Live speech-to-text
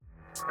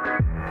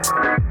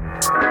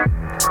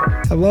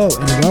Hello,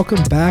 and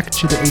welcome back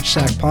to the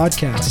HSAC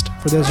podcast.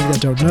 For those of you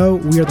that don't know,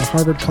 we are the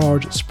Harvard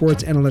College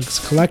Sports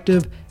Analytics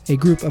Collective, a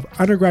group of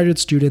undergraduate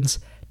students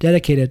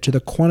dedicated to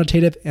the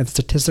quantitative and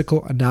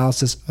statistical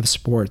analysis of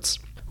sports.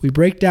 We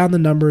break down the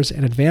numbers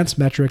and advanced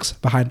metrics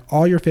behind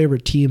all your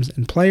favorite teams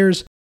and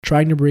players,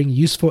 trying to bring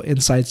useful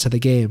insights to the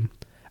game.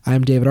 I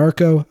am David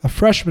Arco, a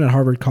freshman at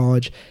Harvard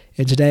College,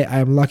 and today I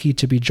am lucky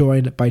to be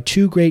joined by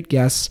two great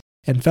guests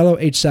and fellow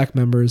HSAC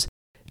members,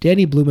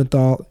 Danny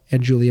Blumenthal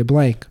and Julia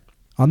Blank.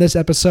 On this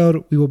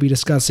episode, we will be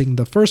discussing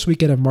the first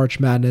weekend of March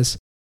Madness,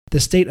 the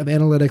state of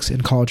analytics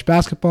in college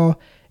basketball,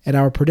 and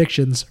our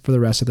predictions for the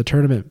rest of the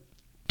tournament.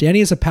 Danny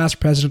is a past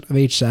president of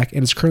HSAC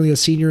and is currently a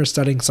senior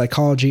studying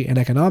psychology and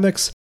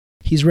economics.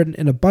 He's written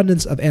an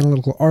abundance of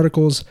analytical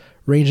articles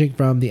ranging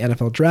from the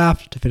NFL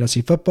draft to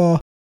fantasy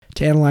football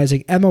to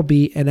analyzing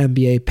MLB and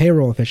NBA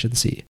payroll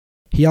efficiency.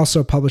 He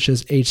also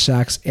publishes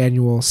HSAC's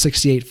annual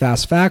 68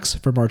 Fast Facts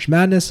for March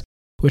Madness,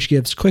 which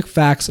gives quick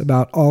facts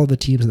about all of the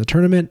teams in the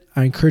tournament.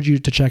 I encourage you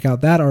to check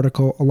out that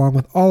article along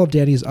with all of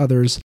Danny's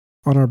others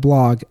on our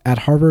blog at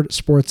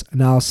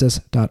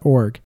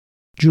harvardsportsanalysis.org.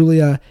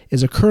 Julia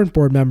is a current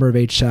board member of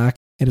HSAC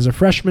and is a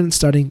freshman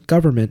studying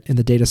government in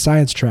the data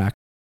science track.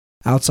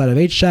 Outside of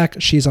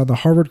HSAC, she's on the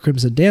Harvard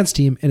Crimson Dance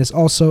team and is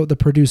also the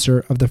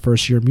producer of the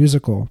first year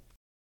musical.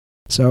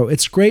 So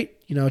it's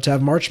great, to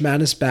have March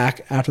Madness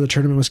back after the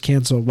tournament was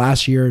canceled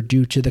last year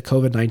due to the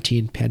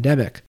COVID-19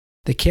 pandemic.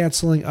 The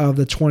canceling of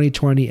the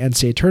 2020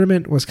 NCAA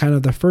tournament was kind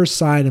of the first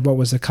sign of what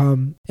was to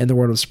come in the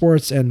world of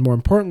sports and, more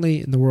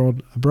importantly, in the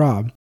world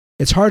abroad.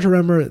 It's hard to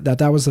remember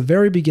that was the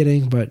very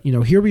beginning, but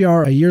here we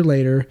are a year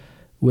later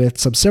with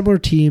some similar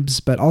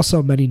teams, but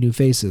also many new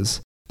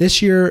faces.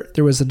 This year,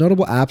 there was a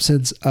notable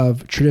absence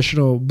of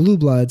traditional blue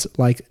bloods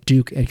like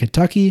Duke and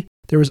Kentucky.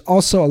 There was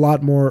also a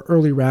lot more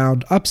early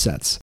round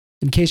upsets.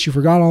 In case you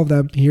forgot all of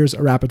them, here's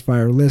a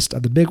rapid-fire list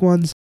of the big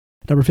ones.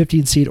 Number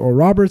 15 seed Oral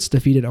Roberts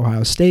defeated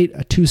Ohio State.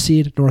 A 2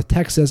 seed North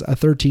Texas, a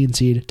 13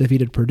 seed,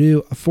 defeated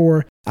Purdue. A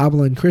 4,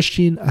 Abilene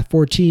Christian, a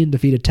 14,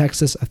 defeated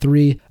Texas. A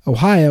 3,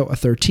 Ohio, a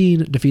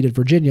 13, defeated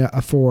Virginia.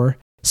 A 4,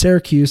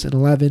 Syracuse, an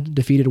 11,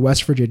 defeated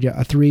West Virginia.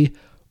 A 3,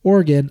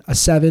 Oregon, a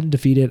 7,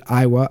 defeated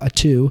Iowa. A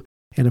 2,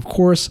 and of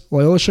course,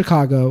 Loyola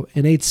Chicago,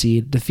 an 8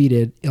 seed,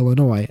 defeated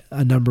Illinois,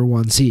 a number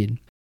 1 seed.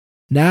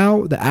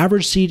 Now, the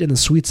average seed in the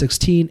Sweet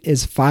 16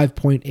 is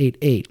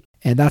 5.88.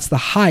 And that's the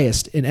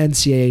highest in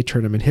NCAA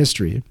tournament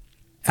history.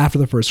 After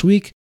the first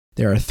week,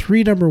 there are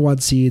 3 number 1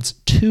 seeds,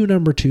 2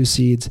 number 2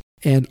 seeds,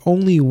 and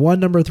only 1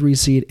 number 3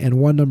 seed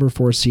and 1 number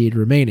 4 seed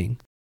remaining.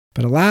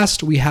 But at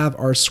last, we have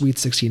our Sweet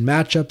 16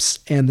 matchups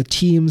and the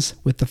teams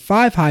with the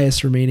 5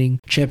 highest remaining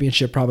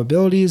championship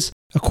probabilities,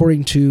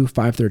 according to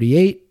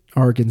 538,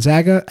 are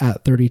Gonzaga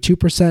at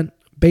 32%,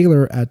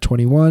 Baylor at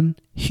 21%,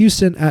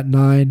 Houston at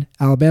 9%,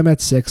 Alabama at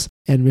 6%,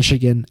 and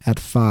Michigan at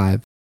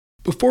 5%.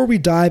 Before we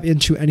dive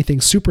into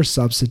anything super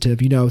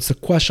substantive, it's the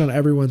question on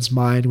everyone's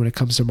mind when it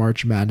comes to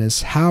March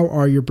Madness. How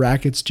are your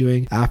brackets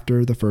doing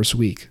after the first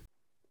week?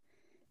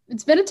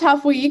 It's been a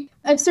tough week.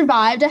 I've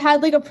survived. I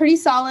had a pretty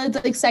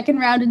solid second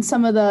round in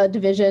some of the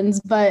divisions,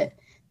 but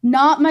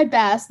not my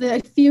best.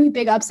 The few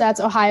big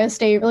upsets, Ohio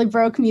State really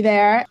broke me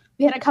there.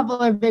 We had a couple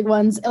of big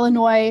ones.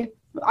 I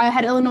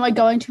had Illinois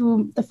going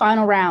to the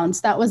final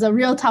rounds. That was a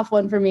real tough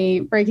one for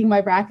me, breaking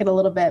my bracket a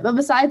little bit. But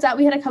besides that,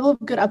 we had a couple of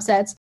good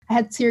upsets. I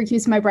had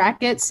Syracuse in my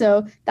bracket,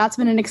 so that's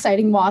been an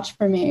exciting watch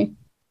for me.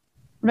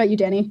 What about you,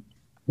 Danny?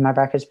 My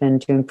bracket's been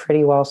doing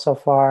pretty well so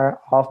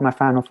far. All of my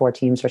Final Four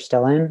teams are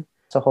still in,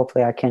 so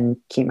hopefully I can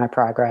keep my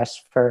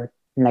progress for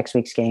next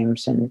week's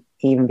games and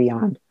even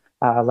beyond.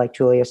 Like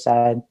Julia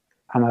said,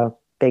 I'm a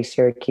big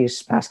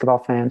Syracuse basketball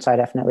fan, so I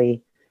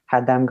definitely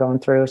had them going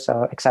through.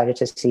 So excited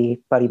to see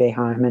Buddy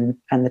Boeheim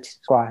and the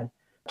squad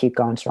keep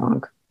going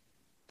strong.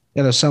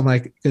 Yeah, those sound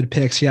like good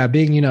picks. Yeah,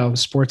 being,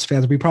 sports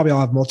fans, we probably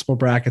all have multiple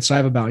brackets. So I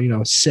have about,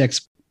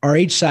 6. Our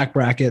HSAC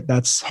bracket,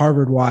 that's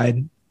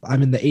Harvard-wide.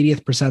 I'm in the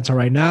 80th percentile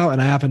right now,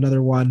 and I have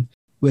another one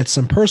with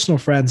some personal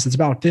friends. It's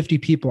about 50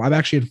 people. I'm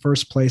actually in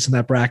first place in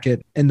that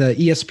bracket. In the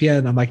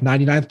ESPN, I'm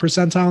 99th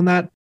percentile on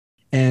that.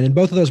 And in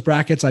both of those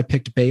brackets, I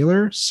picked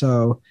Baylor.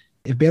 So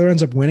if Baylor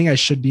ends up winning, I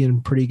should be in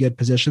pretty good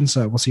position.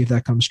 So we'll see if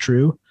that comes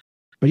true.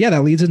 But yeah,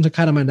 that leads into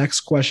kind of my next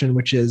question,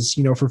 which is,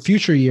 for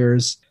future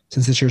years,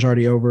 since this year's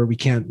already over, we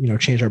can't,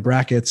 change our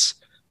brackets.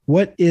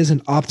 What is an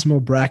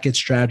optimal bracket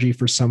strategy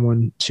for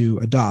someone to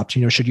adopt?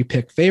 Should you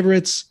pick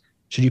favorites?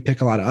 Should you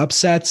pick a lot of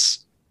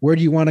upsets? Where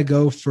do you want to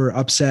go for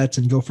upsets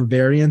and go for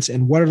variance?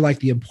 And what are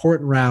the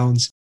important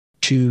rounds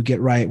to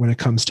get right when it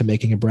comes to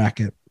making a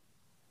bracket?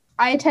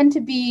 I tend to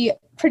be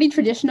pretty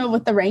traditional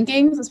with the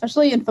rankings,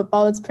 especially in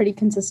football. It's pretty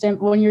consistent.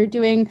 But when you're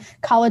doing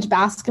college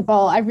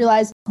basketball, I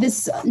realized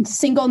this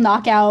single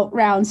knockout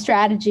round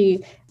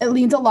strategy, it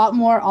leans a lot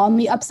more on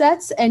the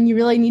upsets, and you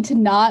really need to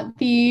not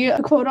be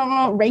a quote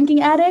unquote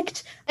ranking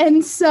addict.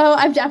 And so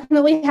I've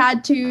definitely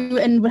had to,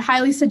 and would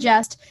highly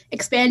suggest,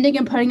 expanding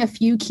and putting a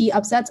few key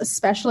upsets,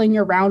 especially in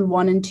your round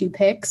 1 and 2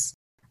 picks.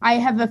 I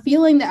have a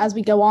feeling that as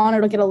we go on,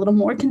 it'll get a little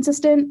more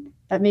consistent.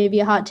 That may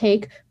be a hot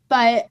take,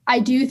 But I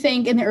do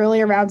think in the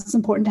earlier rounds, it's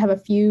important to have a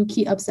few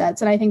key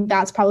upsets. And I think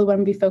that's probably what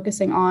I'm going to be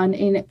focusing on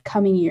in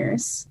coming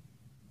years.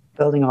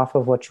 Building off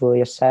of what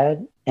Julia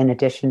said, in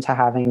addition to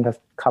having a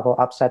couple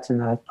upsets in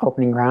the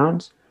opening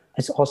rounds,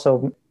 it's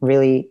also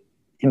really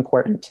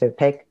important to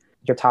pick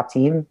your top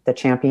team. The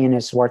champion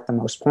is worth the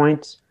most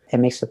points. It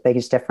makes the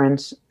biggest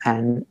difference.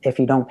 And if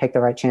you don't pick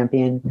the right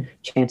champion,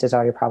 chances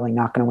are you're probably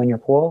not going to win your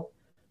pool.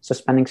 So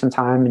spending some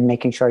time and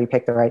making sure you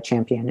pick the right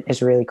champion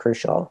is really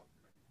crucial.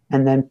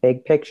 And then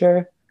big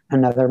picture,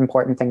 another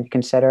important thing to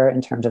consider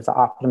in terms of the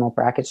optimal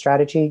bracket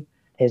strategy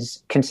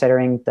is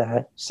considering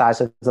the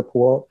size of the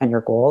pool and your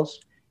goals.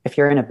 If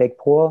you're in a big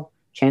pool,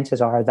 chances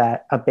are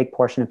that a big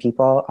portion of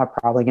people are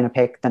probably going to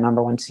pick the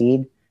number one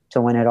seed to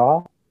win it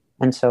all.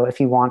 And so if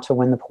you want to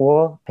win the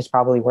pool, it's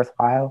probably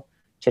worthwhile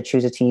to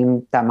choose a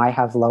team that might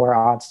have lower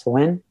odds to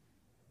win,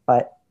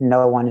 but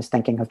no one is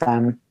thinking of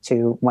them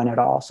to win it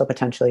all. So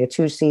potentially a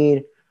 2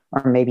 seed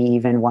or maybe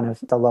even one of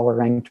the lower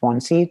ranked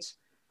 1 seeds.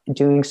 And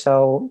doing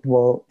so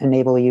will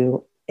enable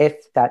you,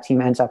 if that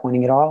team ends up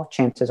winning it all,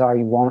 chances are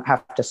you won't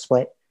have to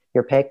split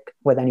your pick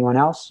with anyone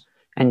else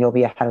and you'll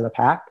be ahead of the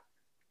pack.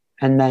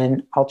 And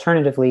then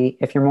alternatively,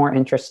 if you're more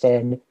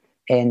interested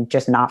in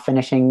just not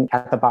finishing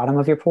at the bottom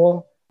of your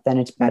pool, then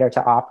it's better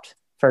to opt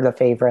for the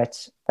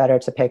favorites, better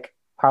to pick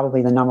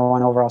probably the number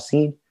 1 overall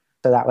seed.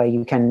 So that way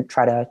you can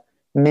try to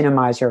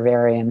minimize your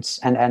variance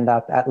and end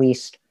up at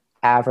least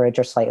average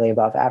or slightly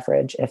above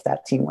average if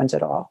that team wins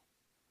it all.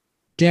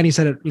 Danny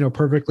said it,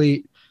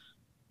 perfectly.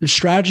 The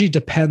strategy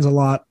depends a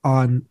lot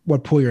on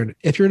what pool you're in.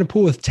 If you're in a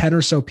pool with 10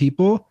 or so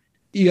people,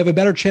 you have a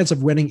better chance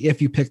of winning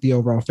if you pick the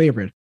overall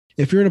favorite.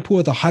 If you're in a pool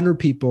with 100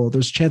 people,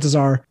 there's chances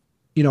are,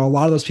 a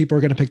lot of those people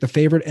are going to pick the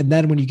favorite. And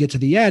then when you get to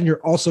the end,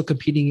 you're also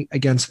competing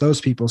against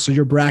those people. So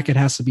your bracket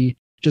has to be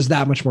just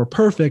that much more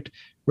perfect.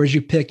 Whereas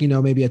you pick,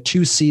 maybe a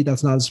 2 seed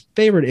that's not as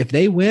favored. If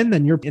they win,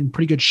 then you're in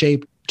pretty good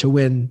shape to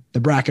win the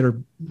bracket or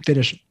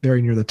finish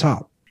very near the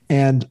top.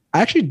 And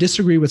I actually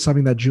disagree with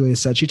something that Julia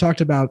said. She talked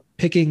about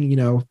picking,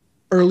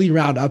 early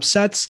round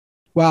upsets.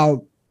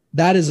 While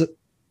that is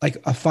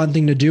like a fun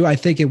thing to do, I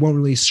think it won't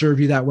really serve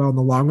you that well in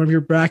the long run of your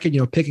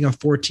bracket. Picking a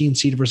 14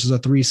 seed versus a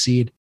 3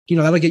 seed,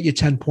 that'll get you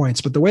 10 points.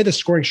 But the way the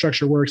scoring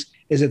structure works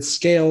is it's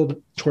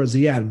scaled towards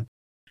the end.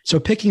 So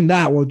picking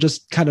that will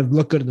just kind of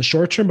look good in the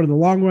short term, but in the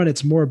long run,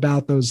 it's more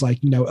about those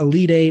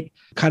Elite 8,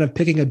 kind of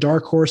picking a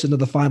dark horse into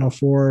the Final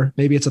 4.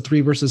 Maybe it's a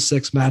 3 versus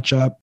 6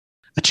 matchup,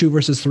 a 2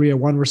 versus 3, a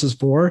 1 versus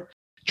 4.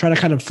 Try to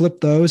kind of flip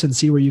those and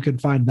see where you can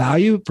find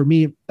value. For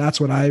me, that's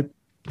what I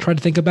try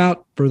to think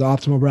about for the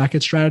optimal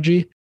bracket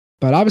strategy.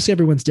 But obviously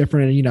everyone's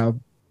different.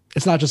 And,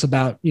 it's not just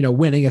about,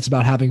 winning. It's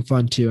about having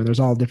fun too. And there's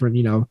all different,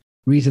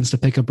 reasons to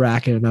pick a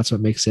bracket. And that's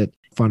what makes it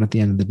fun at the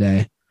end of the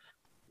day.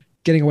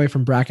 Getting away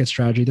from bracket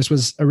strategy, this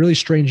was a really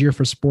strange year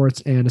for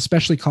sports and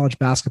especially college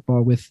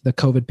basketball with the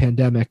COVID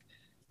pandemic.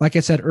 Like I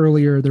said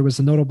earlier, there was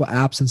a notable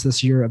absence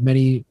this year of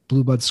many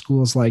blue blood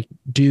schools like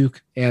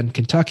Duke and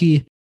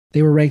Kentucky.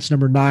 They were ranked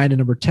number 9 and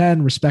number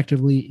 10,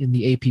 respectively, in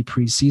the AP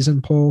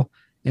preseason poll.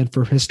 And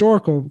for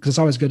historical, because it's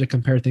always good to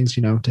compare things,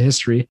 to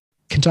history,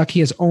 Kentucky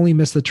has only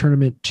missed the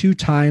tournament 2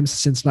 times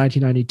since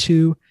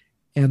 1992,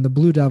 and the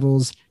Blue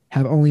Devils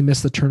have only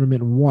missed the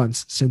tournament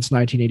once since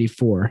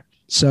 1984.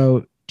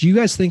 So do you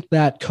guys think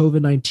that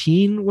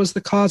COVID-19 was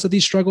the cause of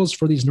these struggles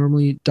for these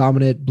normally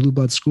dominant blue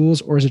blood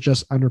schools, or is it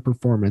just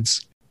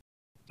underperformance?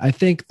 I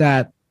think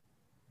that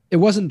it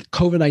wasn't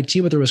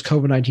COVID-19, but there was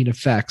COVID-19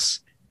 effects,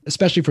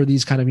 especially for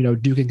these kind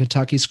of, Duke and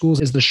Kentucky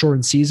schools, is the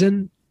shortened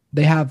season.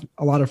 They have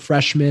a lot of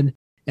freshmen,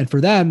 and for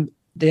them,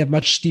 they have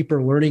much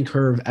steeper learning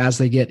curve as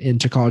they get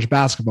into college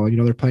basketball.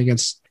 They're playing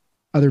against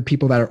other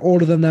people that are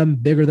older than them,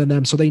 bigger than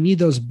them. So they need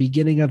those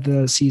beginning of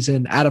the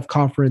season, out of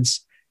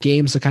conference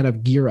games to kind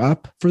of gear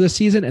up for the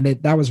season. And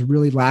that was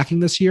really lacking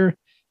this year.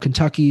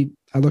 Kentucky,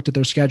 I looked at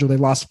their schedule. They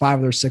lost 5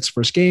 of their 6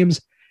 first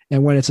games.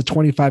 And when it's a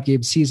 25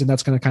 game season,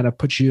 that's going to kind of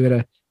put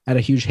you at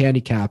a huge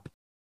handicap.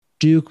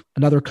 Duke,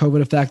 another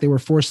COVID effect. They were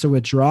forced to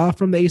withdraw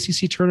from the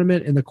ACC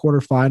tournament in the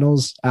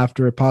quarterfinals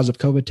after a positive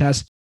COVID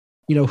test.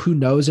 Who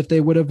knows if they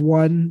would have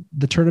won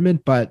the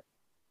tournament, but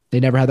they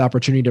never had the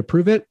opportunity to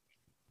prove it.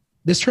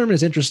 This tournament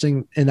is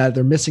interesting in that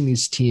they're missing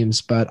these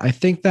teams, but I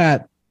think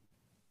that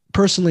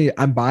personally,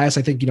 I'm biased.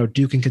 I think,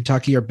 Duke and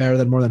Kentucky are better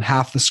than more than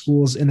half the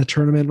schools in the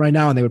tournament right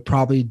now, and they would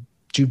probably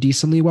do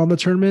decently well in the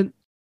tournament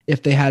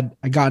if they had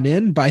gotten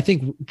in. But I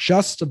think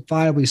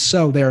justifiably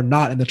so, they are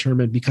not in the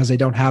tournament because they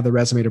don't have the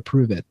resume to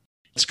prove it.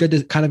 It's good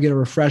to kind of get a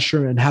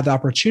refresher and have the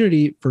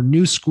opportunity for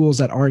new schools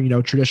that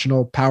aren't,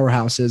 traditional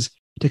powerhouses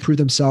to prove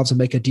themselves and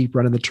make a deep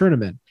run in the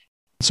tournament.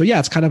 So yeah,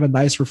 it's kind of a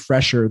nice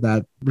refresher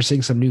that we're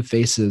seeing some new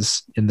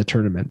faces in the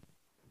tournament.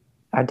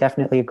 I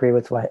definitely agree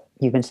with what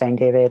you've been saying,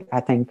 David. I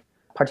think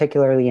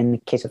particularly in the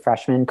case of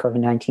freshmen,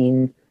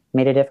 COVID-19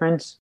 made a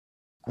difference.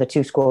 The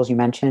 2 schools you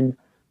mentioned,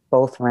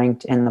 both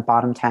ranked in the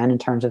bottom 10 in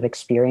terms of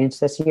experience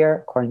this year,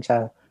 according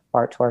to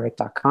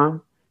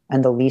barttorvik.com.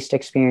 And the least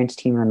experienced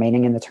team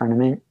remaining in the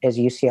tournament is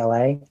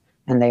UCLA,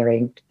 and they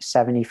ranked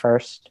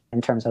 71st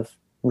in terms of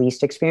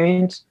least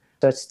experience.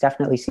 So it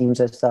definitely seems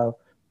as though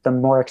the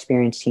more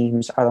experienced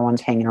teams are the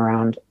ones hanging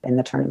around in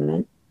the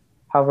tournament.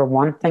 However,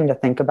 one thing to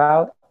think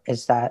about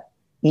is that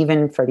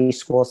even for these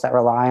schools that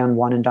rely on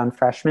one and done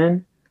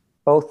freshmen,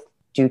 both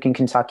Duke and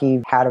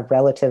Kentucky had a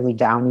relatively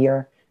down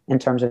year in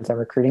terms of their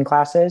recruiting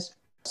classes.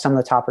 Some of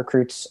the top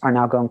recruits are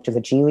now going to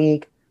the G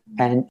League,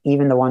 and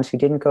even the ones who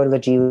didn't go to the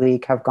G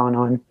League have gone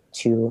on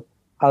to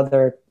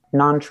other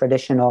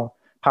non-traditional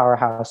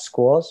powerhouse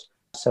schools.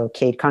 So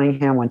Cade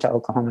Cunningham went to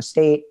Oklahoma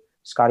State,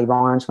 Scotty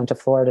Barnes went to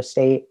Florida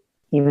State.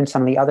 Even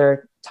some of the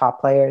other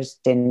top players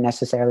didn't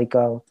necessarily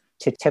go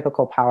to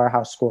typical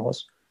powerhouse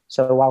schools.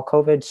 So while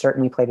COVID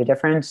certainly played a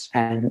difference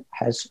and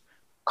has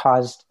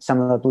caused some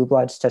of the Blue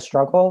Bloods to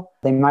struggle,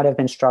 they might have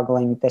been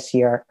struggling this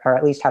year, or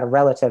at least had a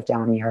relative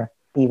down year,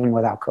 even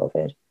without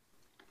COVID.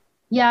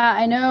 Yeah,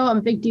 I know I'm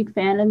a big Duke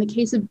fan. In the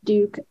case of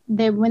Duke,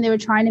 when they were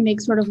trying to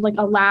make sort of like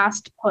a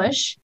last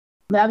push,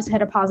 they obviously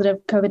had a positive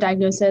COVID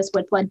diagnosis,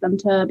 which led them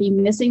to be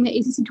missing the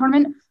ACC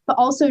tournament. But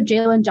also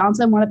Jalen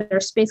Johnson, one of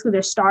their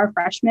star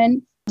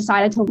freshmen,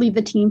 decided to leave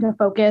the team to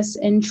focus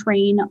and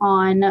train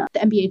on the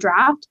NBA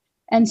draft.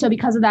 And so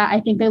because of that, I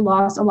think they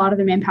lost a lot of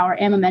their manpower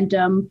and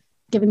momentum,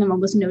 giving them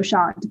almost no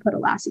shot to put a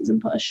last season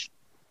push.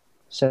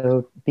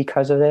 So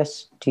because of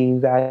this, do you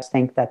guys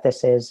think that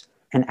this is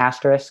an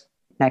asterisk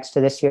next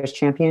to this year's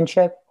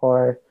championship,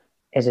 or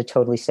is it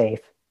totally safe?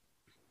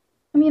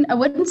 I mean, I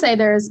wouldn't say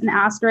there's an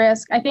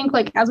asterisk. I think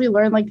as we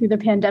learned through the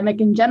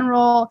pandemic in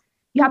general,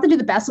 you have to do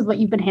the best with what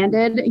you've been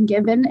handed and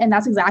given. And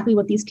that's exactly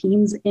what these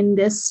teams in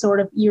this sort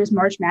of year's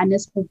March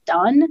Madness have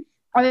done.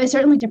 Are there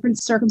certainly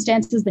different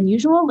circumstances than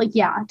usual?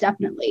 Yeah,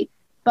 definitely.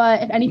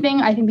 But if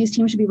anything, I think these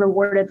teams should be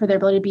rewarded for their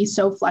ability to be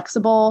so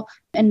flexible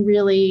and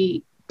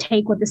really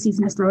take what the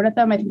season has thrown at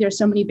them. I think there's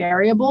so many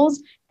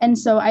variables. And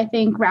so I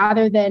think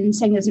rather than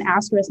saying there's an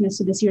asterisk next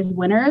to this year's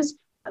winners,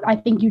 I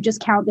think you just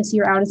count this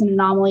year out as an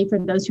anomaly for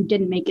those who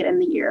didn't make it in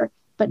the year,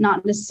 but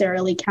not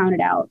necessarily count it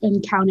out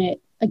and count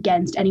it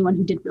against anyone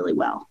who did really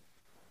well.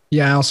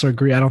 Yeah, I also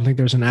agree. I don't think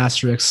there's an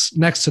asterisk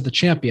next to the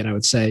champion, I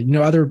would say.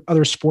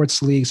 Other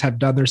sports leagues have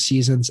done their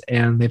seasons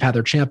and they've had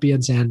their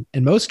champions. And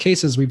in most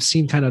cases, we've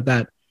seen kind of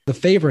that the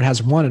favorite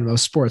has won in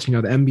most sports. The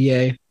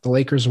NBA, the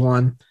Lakers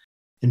won.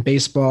 In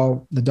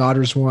baseball, the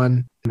Dodgers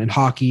won. And in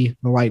hockey,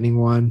 the Lightning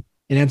won.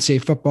 In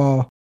NCAA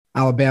football,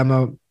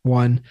 Alabama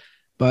won.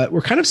 But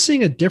we're kind of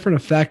seeing a different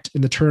effect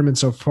in the tournament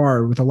so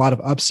far with a lot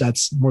of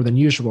upsets more than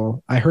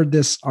usual. I heard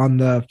this on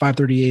the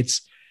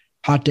 538's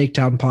Hot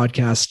Takedown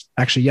podcast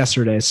actually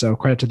yesterday, so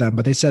credit to them.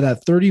 But they said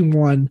that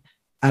 31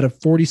 out of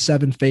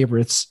 47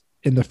 favorites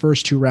in the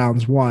first two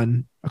rounds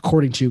won,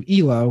 according to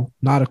ELO,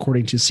 not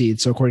according to seed.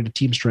 So according to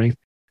team strength,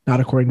 not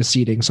according to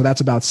seeding. So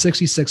that's about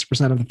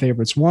 66% of the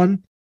favorites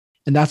won.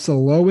 And that's the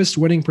lowest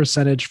winning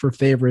percentage for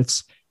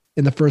favorites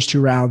in the first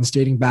two rounds,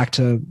 dating back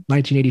to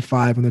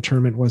 1985 when the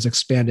tournament was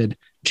expanded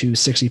to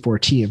 64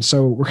 teams.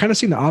 So we're kind of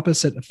seeing the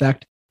opposite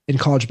effect in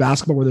college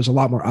basketball, where there's a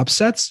lot more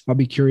upsets. I'll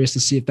be curious to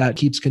see if that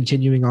keeps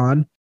continuing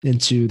on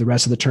into the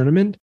rest of the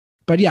tournament.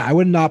 But yeah, I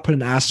would not put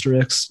an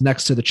asterisk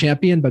next to the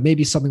champion, but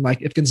maybe something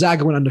like if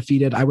Gonzaga went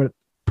undefeated, I would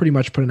pretty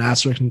much put an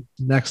asterisk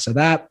next to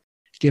that,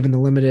 given the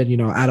limited,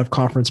 out of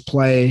conference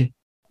play.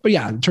 But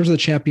yeah, in terms of the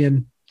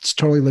champion, it's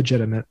totally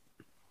legitimate.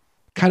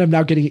 Kind of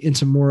now getting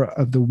into more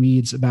of the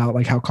weeds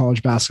about how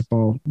college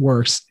basketball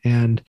works.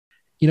 And,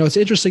 it's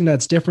interesting that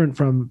it's different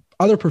from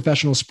other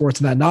professional sports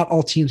in that not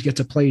all teams get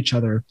to play each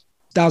other.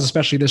 That was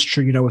especially this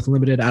true, with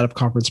limited out of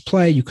conference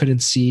play. You couldn't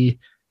see,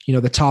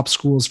 the top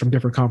schools from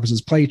different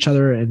conferences play each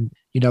other. And,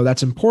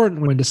 that's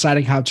important when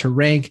deciding how to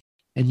rank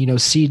and,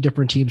 seed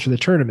different teams for the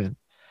tournament.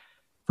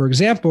 For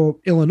example,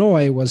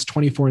 Illinois was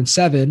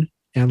 24-7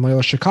 and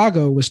Loyola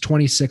Chicago was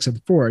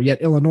 26-4.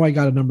 Yet Illinois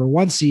got a number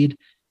 1 seed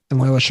and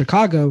Loyola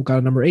Chicago got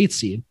a number 8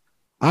 seed.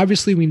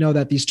 Obviously, we know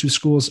that these two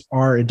schools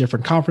are in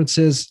different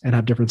conferences and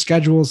have different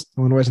schedules.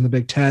 Illinois is in the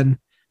Big Ten,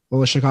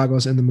 Loyola Chicago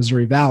is in the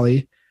Missouri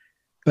Valley.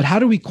 But how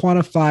do we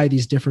quantify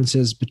these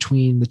differences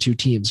between the two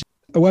teams?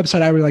 A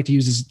website I really like to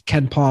use is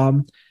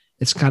KenPom.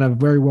 It's kind of a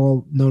very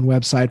well-known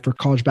website for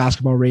college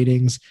basketball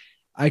ratings.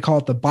 I call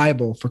it the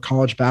Bible for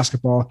college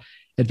basketball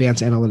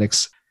advanced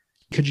analytics.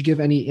 Could you give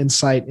any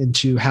insight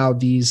into how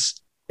these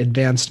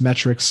advanced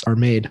metrics are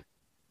made?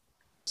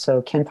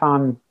 So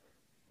KenPom,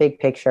 big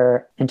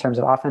picture in terms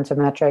of offensive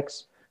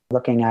metrics,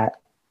 looking at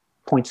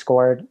points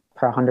scored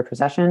per 100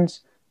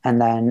 possessions, and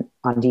then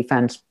on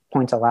defense,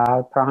 points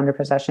allowed per 100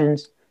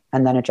 possessions,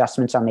 and then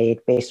adjustments are made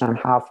based on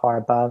how far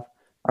above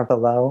or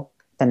below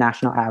the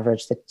national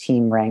average the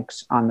team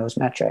ranks on those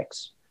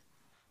metrics.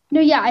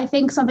 I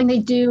think something they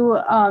do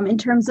in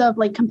terms of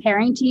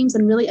comparing teams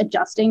and really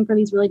adjusting for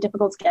these really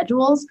difficult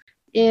schedules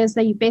is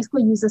they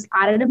basically use this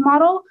additive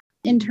model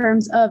in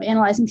terms of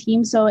analyzing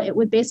teams. So it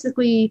would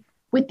basically,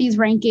 with these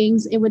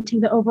rankings, it would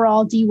take the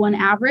overall D1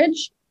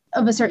 average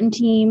of a certain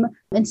team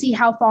and see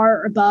how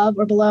far above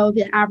or below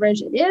the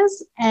average it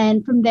is.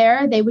 And from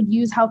there, they would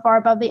use how far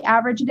above the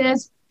average it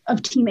is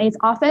of Team A's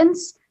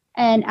offense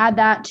and add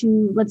that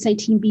to, let's say,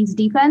 Team B's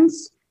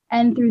defense.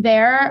 And through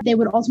there, they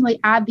would ultimately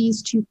add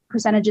these two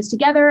percentages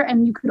together.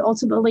 And you could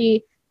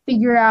ultimately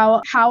figure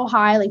out how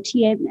high like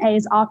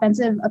TNA's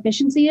offensive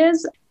efficiency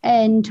is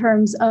in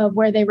terms of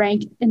where they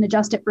rank and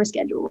adjust it for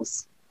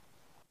schedules.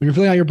 When you're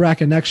filling out your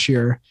bracket next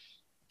year,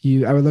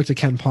 I would look to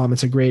KenPom.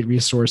 It's a great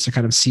resource to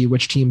kind of see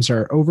which teams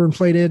are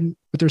overinflated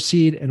with their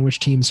seed and which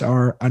teams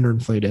are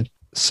underinflated.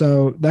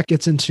 So that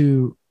gets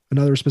into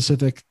another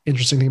specific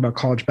interesting thing about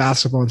college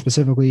basketball and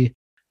specifically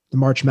the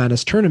March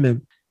Madness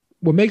tournament.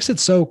 What makes it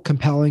so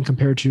compelling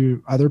compared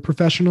to other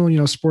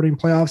professional, sporting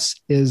playoffs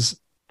is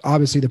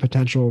obviously the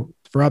potential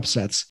for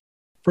upsets.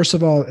 First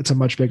of all, it's a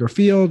much bigger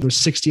field. There's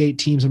 68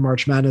 teams in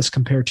March Madness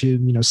compared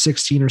to,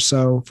 16 or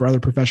so for other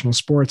professional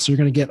sports. So you're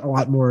going to get a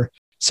lot more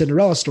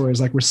Cinderella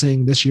stories like we're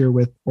seeing this year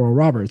with Oral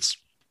Roberts.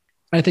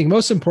 I think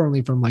most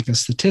importantly, from like a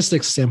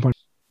statistics standpoint,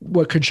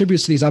 what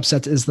contributes to these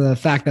upsets is the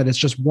fact that it's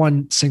just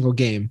one single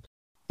game.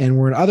 And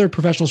where in other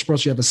professional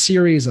sports, you have a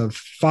series of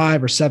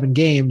 5 or 7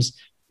 games,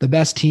 the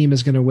best team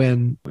is going to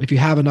win. If you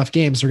have enough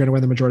games, they're going to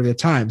win the majority of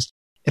the times.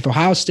 If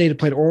Ohio State had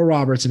played Oral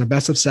Roberts in a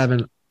best of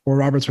 7, Oral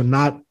Roberts would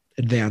not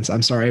advance.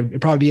 I'm sorry.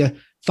 It'd probably be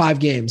 5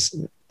 games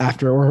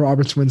after Oral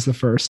Roberts wins the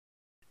first.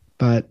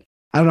 But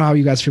I don't know how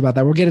you guys feel about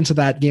that. We'll get into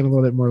that game a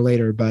little bit more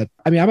later. But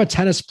I'm a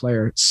tennis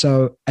player,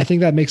 so I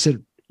think that makes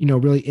it,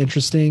 really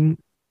interesting.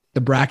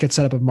 The bracket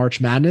setup of March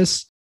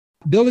Madness.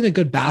 Building a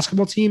good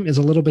basketball team is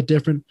a little bit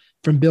different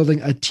from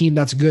building a team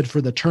that's good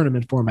for the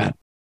tournament format.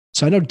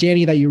 So I know,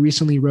 Danny, that you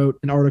recently wrote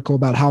an article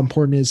about how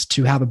important it is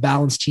to have a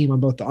balanced team on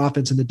both the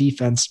offense and the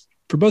defense.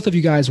 For both of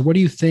you guys, what do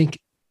you think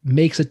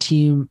makes a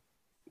team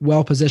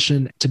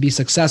well-positioned to be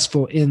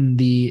successful in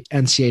the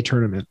NCAA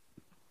tournament?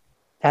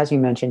 As you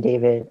mentioned,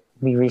 David,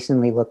 we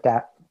recently looked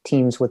at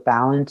teams with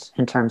balance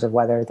in terms of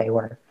whether they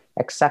were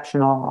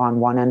exceptional on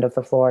one end of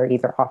the floor,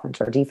 either offense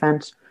or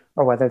defense,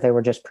 or whether they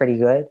were just pretty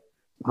good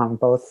on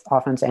both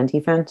offense and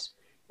defense.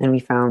 And we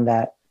found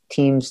that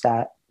teams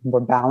that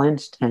were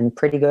balanced and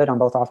pretty good on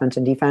both offense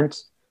and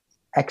defense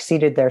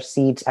exceeded their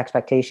seeds'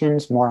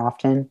 expectations more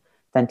often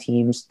than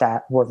teams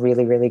that were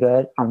really, really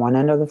good on one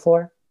end of the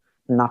floor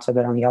and not so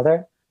good on the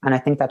other. And I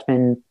think that's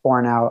been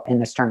borne out in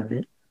this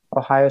tournament.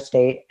 Ohio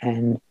State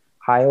and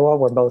Iowa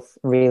were both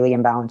really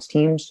imbalanced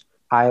teams.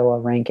 Iowa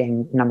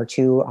ranking number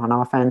 2 on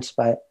offense,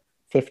 but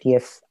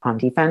 50th on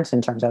defense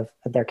in terms of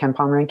their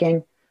KenPom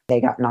ranking. They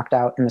got knocked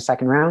out in the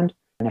second round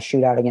in a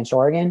shootout against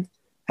Oregon.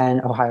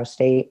 And Ohio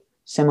State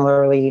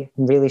similarly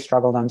really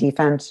struggled on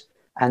defense,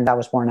 and that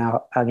was borne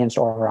out against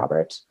Oral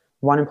Roberts.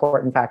 One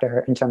important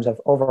factor in terms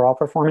of overall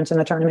performance in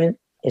the tournament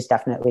is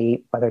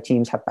definitely whether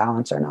teams have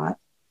balance or not.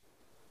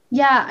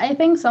 Yeah, I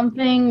think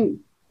something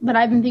that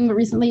I've been thinking about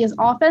recently is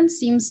offense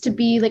seems to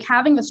be like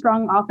having a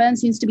strong offense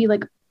seems to be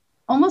like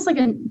almost like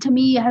to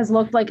me has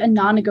looked like a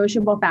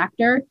non-negotiable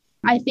factor.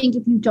 I think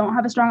if you don't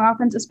have a strong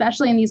offense,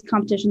 especially in these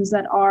competitions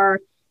that are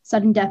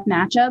sudden death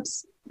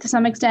matchups, to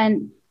some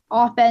extent,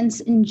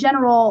 offense in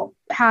general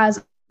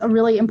has a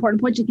really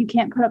important point. If you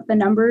can't put up the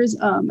numbers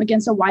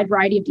against a wide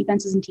variety of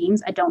defenses and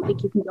teams, I don't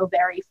think you can go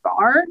very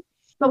far.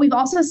 But we've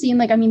also seen,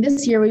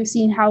 this year we've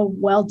seen how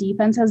well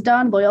defense has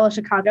done. Loyola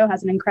Chicago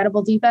has an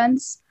incredible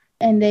defense,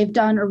 and they've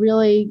done a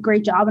really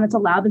great job, and it's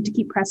allowed them to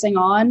keep pressing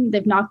on.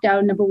 They've knocked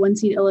out number 1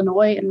 seed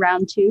Illinois in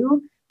round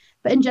 2.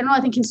 But in general,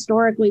 I think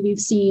historically we've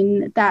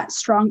seen that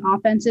strong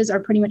offenses are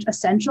pretty much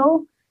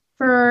essential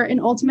for an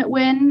ultimate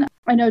win.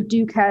 I know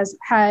Duke has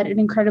had an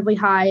incredibly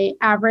high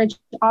average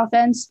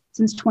offense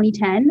since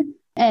 2010,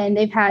 and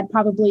they've had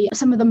probably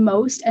some of the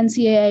most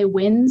NCAA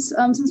wins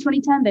since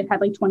 2010. They've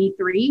had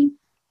 23.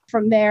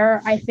 From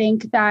there, I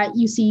think that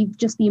you see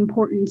just the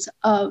importance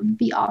of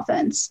the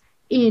offense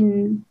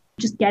in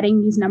just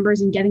getting these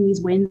numbers and getting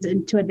these wins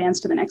and to advance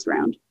to the next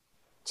round.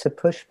 To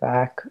push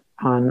back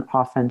on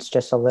offense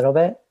just a little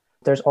bit,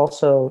 there's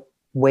also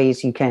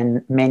ways you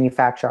can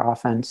manufacture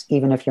offense,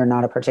 even if you're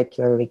not a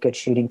particularly good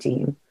shooting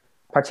team.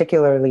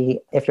 Particularly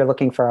if you're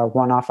looking for a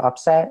one-off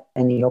upset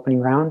in the opening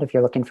round, if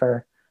you're looking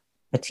for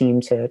a team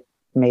to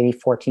maybe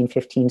 14,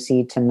 15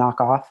 seed to knock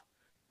off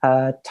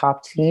a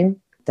top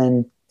team,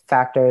 then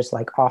factors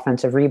like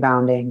offensive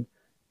rebounding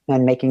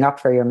and making up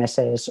for your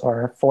misses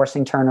or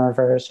forcing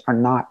turnovers or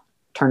not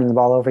turning the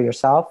ball over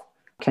yourself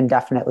can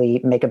definitely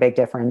make a big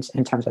difference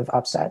in terms of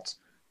upsets.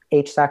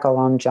 HSAC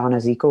alum John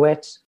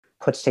Azikowicz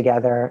puts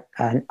together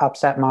an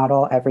upset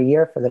model every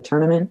year for the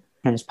tournament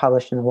and is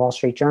published in the Wall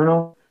Street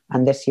Journal.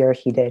 And this year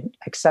he did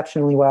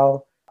exceptionally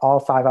well.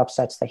 All 5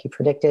 upsets that he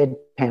predicted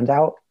panned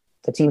out.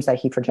 The teams that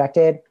he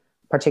projected,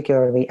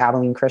 particularly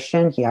Abilene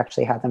Christian, he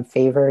actually had them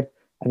favored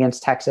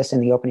against Texas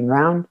in the opening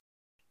round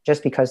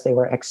just because they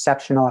were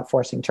exceptional at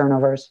forcing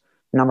turnovers,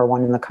 number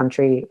 1 in the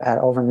country at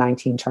over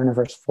 19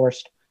 turnovers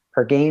forced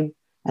per game.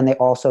 And they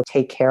also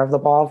take care of the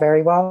ball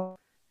very well.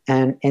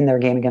 And in their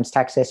game against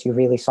Texas, you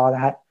really saw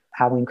that.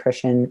 Abilene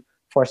Christian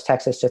forced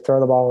Texas to throw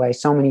the ball away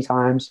so many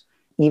times.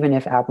 Even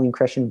if Abilene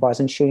Christian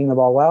wasn't shooting the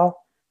ball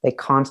well, they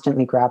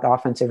constantly grabbed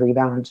offensive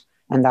rebounds.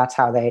 And that's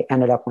how they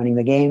ended up winning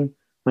the game.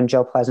 When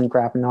Joe Pleasant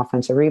grabbed an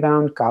offensive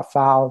rebound, got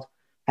fouled,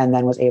 and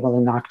then was able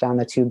to knock down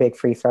the 2 big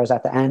free throws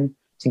at the end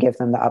to give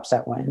them the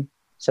upset win.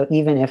 So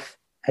even if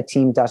a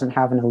team doesn't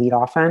have an elite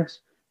offense,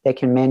 they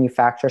can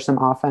manufacture some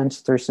offense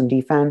through some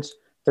defense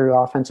through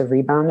offensive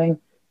rebounding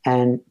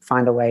and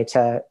find a way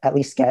to at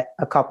least get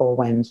a couple of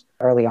wins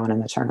early on in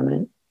the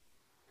tournament.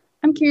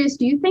 I'm curious,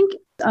 do you think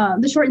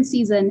the shortened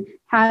season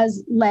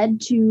has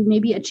led to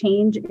maybe a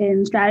change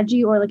in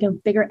strategy or like a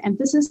bigger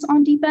emphasis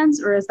on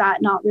defense, or is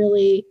that not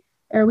really,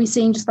 are we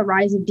seeing just the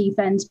rise of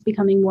defense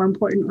becoming more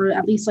important, or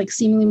at least like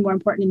seemingly more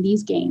important in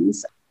these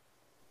games?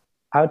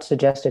 I would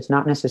suggest it's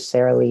not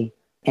necessarily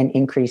an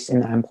increase in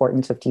the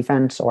importance of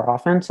defense or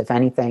offense. If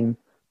anything,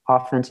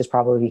 offense is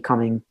probably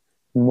becoming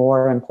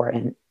more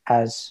important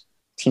as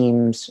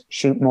teams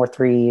shoot more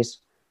threes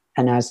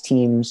and as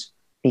teams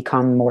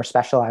become more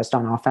specialized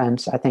on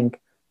offense. I think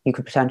you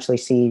could potentially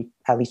see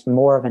at least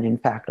more of an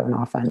impact on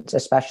offense,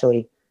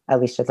 especially at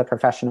least at the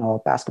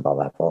professional basketball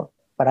level.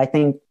 But I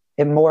think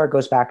it more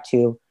goes back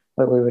to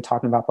what we were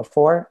talking about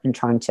before and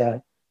trying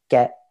to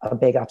get a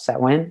big upset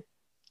win.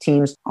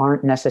 Teams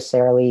aren't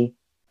necessarily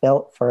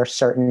built for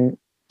certain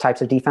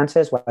types of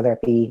defenses, whether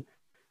it be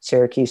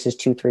Syracuse's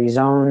 2-3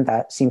 zone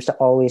that seems to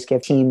always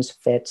give teams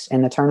fits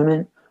in the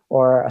tournament,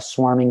 or a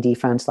swarming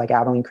defense like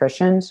Abilene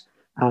Christian's.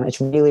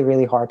 It's really,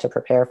 really hard to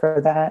prepare for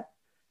that.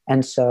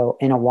 And so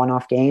in a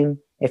one-off game,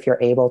 if you're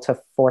able to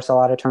force a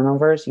lot of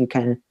turnovers, you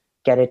can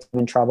get it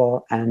in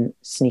trouble and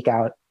sneak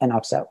out an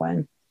upset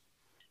win.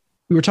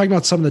 We were talking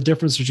about some of the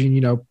difference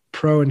between,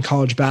 pro and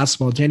college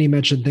basketball. Danny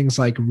mentioned things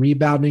like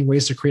rebounding,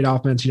 ways to create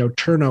offense,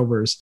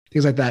 turnovers,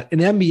 things like that. In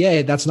the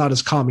NBA, that's not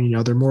as common.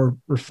 They're more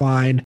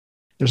refined.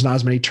 There's not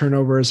as many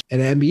turnovers. In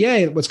the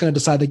NBA, what's going to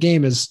decide the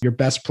game is your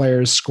best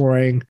players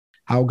scoring,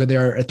 how good they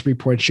are at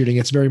three-point shooting.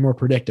 It's very more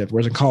predictive.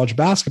 Whereas in college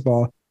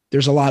basketball,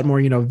 there's a lot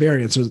more,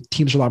 variance. So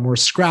teams are a lot more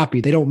scrappy.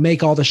 They don't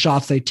make all the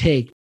shots they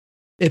take.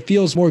 It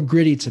feels more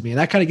gritty to me. And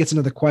that kind of gets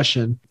into the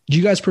question, do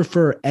you guys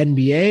prefer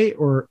NBA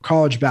or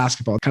college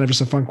basketball? Kind of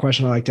just a fun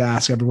question I like to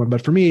ask everyone.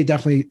 But for me,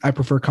 definitely, I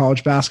prefer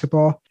college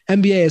basketball.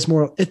 NBA is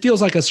more, it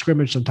feels like a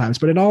scrimmage sometimes.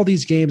 But in all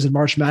these games in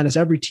March Madness,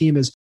 every team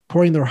is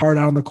pouring their heart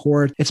out on the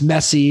court. It's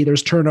messy.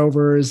 There's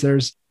turnovers.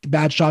 There's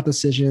bad shot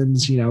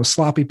decisions,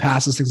 sloppy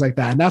passes, things like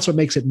that. And that's what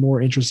makes it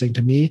more interesting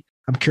to me.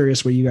 I'm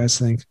curious what you guys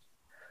think.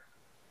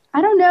 I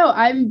don't know.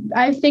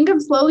 I think I'm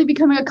slowly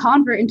becoming a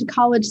convert into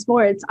college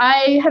sports.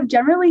 I have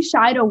generally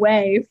shied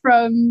away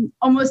from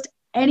almost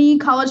any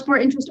college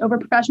sport interest over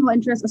professional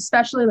interest,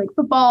 especially like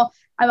football.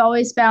 I've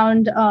always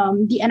found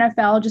the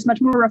NFL just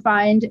much more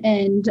refined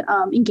and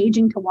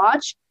engaging to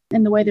watch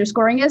in the way their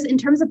scoring is. In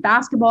terms of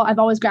basketball, I've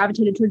always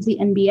gravitated towards the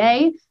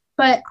NBA.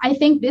 But I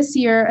think this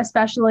year,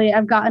 especially,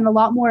 I've gotten a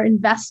lot more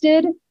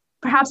invested.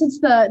 Perhaps it's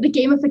the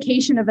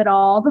gamification of it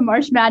all, the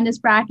March Madness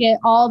bracket,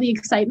 all the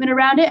excitement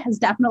around it has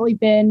definitely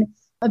been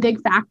a big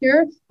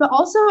factor. But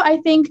also, I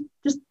think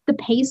just the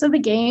pace of the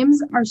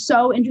games are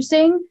so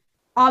interesting.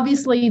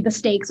 Obviously, the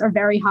stakes are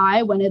very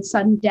high when it's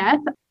sudden death.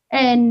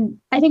 And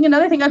I think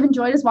another thing I've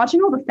enjoyed is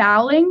watching all the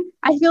fouling.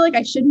 I feel like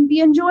I shouldn't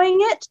be enjoying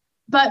it,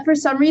 but for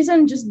some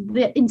reason, just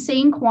the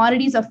insane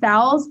quantities of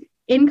fouls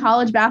in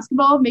college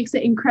basketball makes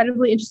it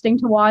incredibly interesting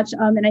to watch.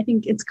 And I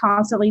think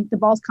the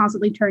ball's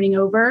constantly turning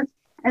over.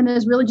 And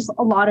there's really just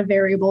a lot of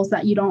variables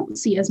that you don't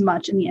see as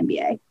much in the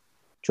NBA.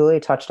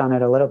 Julie touched on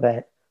it a little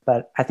bit,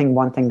 but I think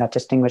one thing that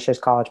distinguishes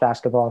college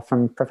basketball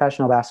from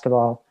professional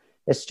basketball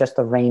is just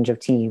the range of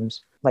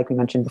teams. Like we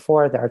mentioned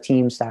before, there are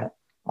teams that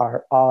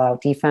are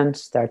all-out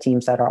defense. There are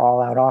teams that are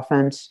all-out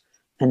offense.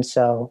 And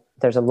so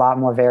there's a lot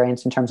more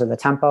variance in terms of the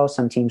tempo.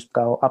 Some teams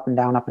go up and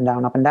down, up and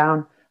down, up and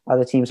down.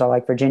 Other teams are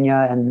like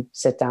Virginia and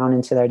sit down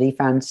into their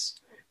defense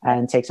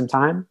and take some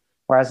time.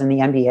 Whereas in the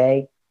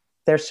NBA,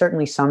 there's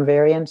certainly some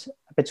variance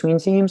between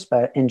teams,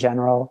 but in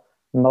general,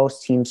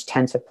 most teams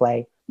tend to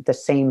play the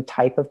same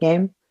type of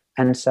game.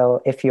 And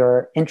so if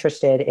you're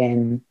interested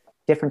in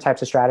different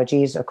types of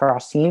strategies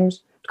across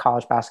teams,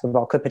 college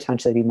basketball could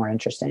potentially be more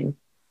interesting.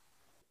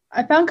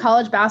 I found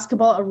college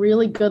basketball a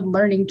really good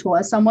learning tool.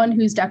 As someone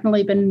who's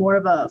definitely been more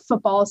of a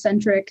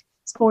football-centric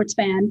sports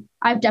fan,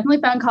 I've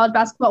definitely found college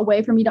basketball a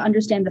way for me to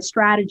understand the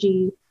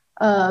strategy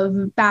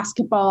of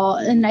basketball.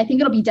 And I think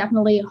it'll be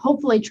definitely,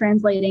 hopefully,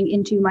 translating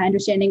into my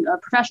understanding of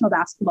professional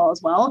basketball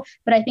as well.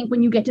 But I think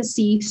when you get to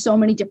see so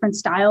many different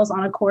styles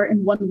on a court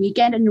in one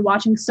weekend and you're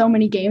watching so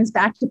many games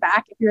back to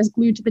back, if you're as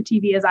glued to the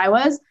TV as I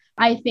was,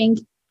 I think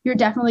you're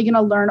definitely going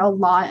to learn a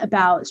lot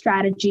about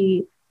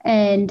strategy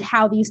and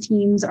how these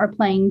teams are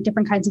playing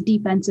different kinds of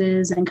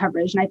defenses and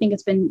coverage. And I think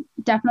it's been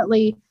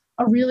definitely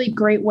a really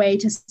great way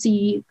to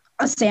see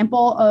a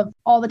sample of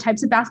all the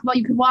types of basketball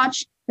you could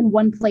watch in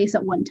one place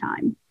at one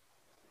time.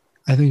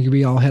 I think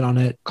we all hit on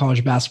it.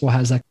 College basketball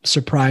has that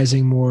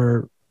surprising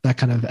that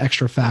kind of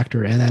extra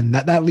factor. And then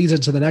that leads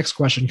into the next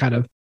question, kind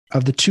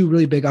of the two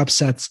really big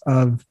upsets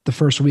of the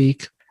first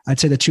week. I'd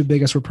say the two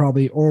biggest were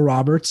probably Oral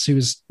Roberts,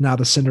 who's now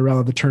the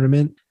Cinderella of the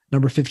tournament,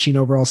 number 15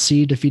 overall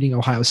seed, defeating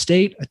Ohio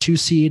State, a 2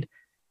 seed,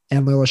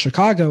 and Loyola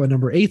Chicago, a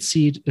number 8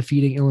 seed,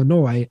 defeating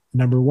Illinois,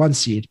 number 1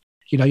 seed.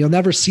 You'll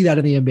never see that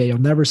in the NBA. You'll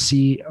never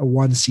see a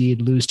 1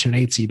 seed lose to an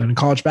 8 seed, but in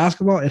college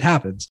basketball, it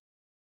happens.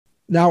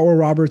 Now Oral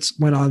Roberts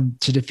went on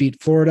to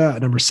defeat Florida, a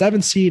number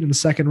 7 seed in the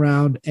second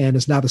round, and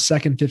is now the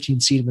second 15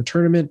 seed in the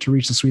tournament to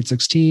reach the Sweet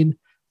 16,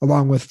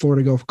 along with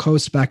Florida Gulf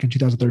Coast back in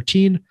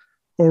 2013.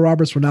 Oral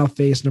Roberts will now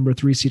face number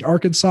 3 seed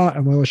Arkansas,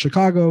 and Loyola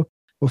Chicago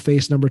will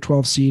face number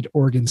 12 seed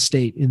Oregon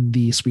State in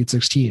the Sweet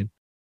 16.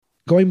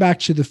 Going back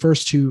to the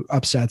first two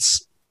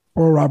upsets,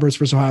 Oral Roberts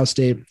versus Ohio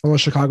State, Loyola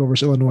Chicago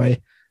versus Illinois,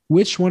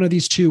 which one of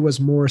these two was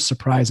more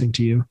surprising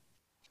to you?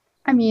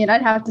 I mean,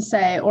 I'd have to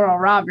say Oral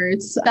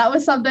Roberts. That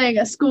was something,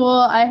 a school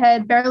I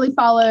had barely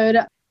followed,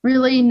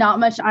 really not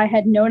much I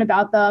had known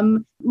about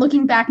them.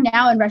 Looking back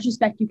now in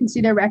retrospect, you can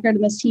see their record,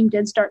 and this team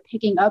did start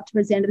picking up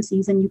towards the end of the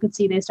season. You could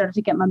see they started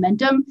to get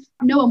momentum.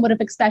 No one would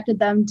have expected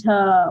them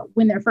to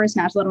win their first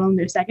match, let alone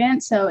their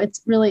second. So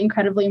it's really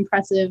incredibly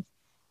impressive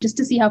just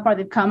to see how far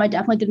they've come. I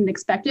definitely didn't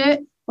expect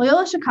it.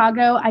 Loyola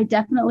Chicago, I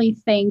definitely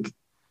think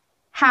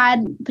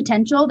had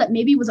potential that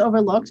maybe was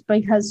overlooked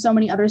because so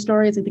many other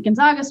stories, like the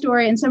Gonzaga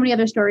story and so many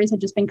other stories,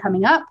 had just been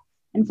coming up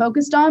and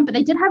focused on, but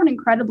they did have an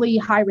incredibly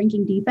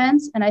high-ranking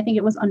defense, and I think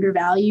it was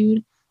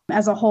undervalued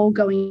as a whole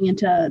going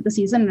into the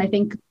season. And I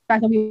think the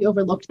fact that we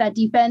overlooked that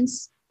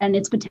defense and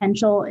its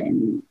potential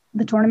in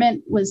the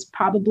tournament was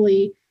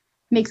probably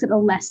makes it a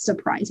less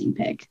surprising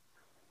pick.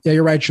 Yeah,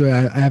 you're right,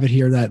 Julia. I have it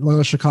here that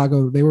Loyola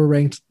Chicago, they were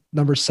ranked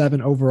number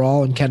 7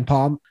 overall in Ken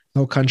Palm,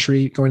 no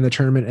country, going to the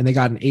tournament, and they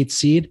got an 8th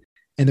seed,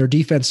 and their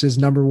defense is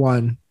number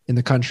 1 in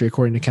the country,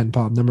 according to Ken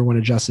Palm, number 1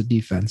 adjusted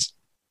defense.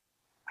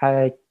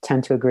 I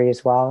tend to agree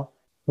as well.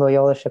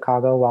 Loyola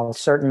Chicago, while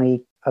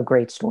certainly a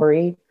great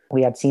story,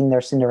 we had seen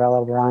their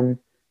Cinderella run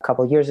a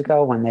couple of years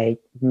ago when they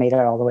made it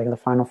all the way to the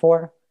Final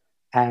Four,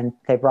 and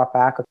they brought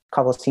back a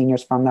couple of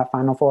seniors from that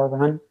Final Four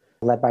run,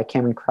 led by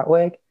Cameron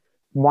Krutwig.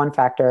 One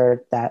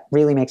factor that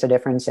really makes a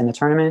difference in the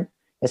tournament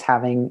is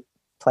having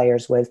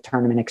players with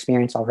tournament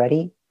experience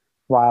already.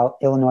 While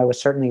Illinois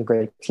was certainly a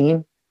great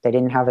team, they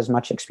didn't have as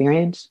much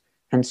experience,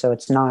 and so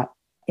it's not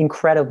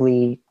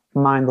incredibly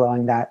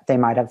mind-blowing that they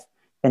might have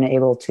been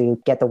able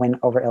to get the win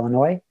over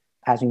Illinois.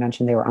 As you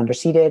mentioned, they were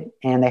underseeded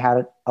and they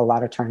had a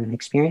lot of tournament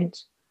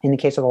experience. In the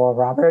case of Oral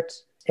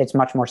Roberts, it's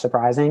much more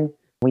surprising.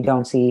 We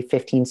don't see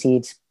 15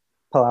 seeds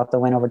pull out the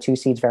win over 2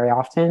 seeds very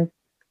often.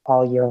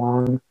 All year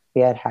long,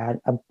 we had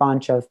a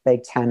bunch of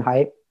Big Ten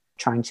hype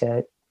trying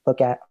to look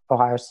at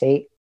Ohio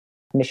State,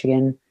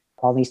 Michigan,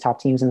 all these top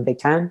teams in the Big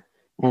Ten,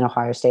 and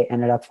Ohio State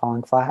ended up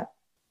falling flat.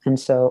 And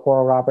so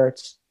Oral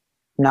Roberts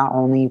not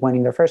only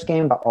winning their first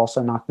game, but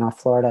also knocking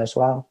off Florida as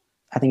well.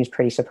 I think it's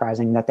pretty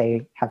surprising that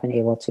they have been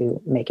able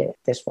to make it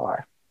this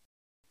far.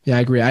 Yeah, I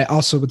agree. I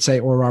also would say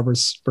Oral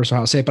Roberts versus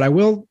Ohio State, but I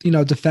will,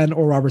 defend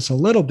Oral Roberts a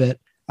little bit.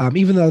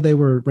 Even though they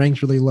were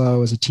ranked really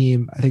low as a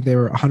team, I think they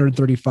were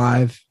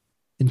 135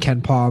 in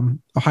Ken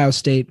Palm. Ohio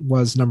State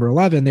was number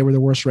 11. They were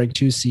the worst ranked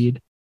 2 seed.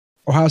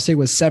 Ohio State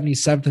was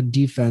 77th in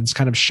defense,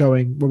 kind of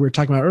showing what we were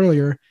talking about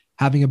earlier,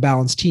 having a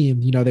balanced team.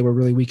 They were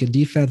really weak in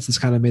defense. This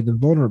kind of made them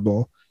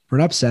vulnerable for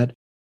an upset.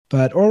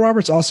 But Oral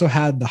Roberts also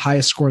had the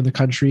highest score in the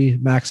country,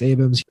 Max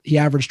Abrams. He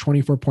averaged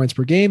 24 points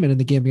per game, and in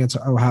the game against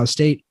Ohio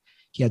State,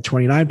 he had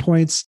 29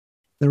 points.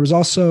 There was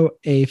also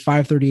a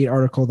 538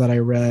 article that I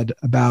read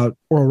about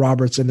Oral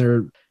Roberts and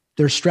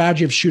their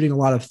strategy of shooting a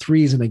lot of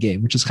threes in a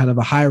game, which is kind of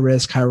a high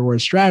risk, high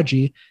reward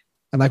strategy.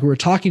 And like we were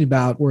talking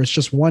about, where it's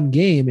just one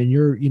game and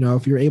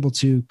if you're able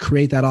to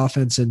create that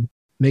offense and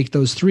make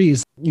those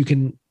threes, you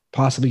can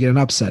possibly get an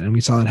upset. And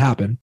we saw it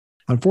happen.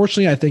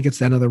 Unfortunately, I think it's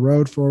the end of the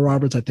road for Oral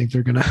Roberts. I think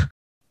they're going to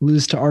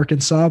lose to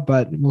Arkansas,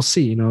 but we'll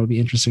see. It'll be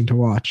interesting to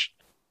watch.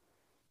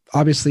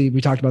 Obviously,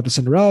 we talked about the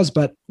Cinderellas,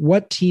 but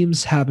what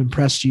teams have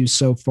impressed you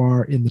so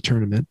far in the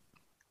tournament?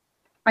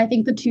 I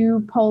think the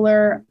two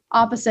polar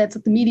opposites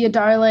of the media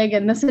darling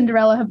and the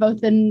Cinderella have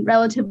both been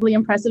relatively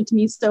impressive to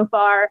me so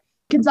far.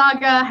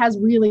 Gonzaga has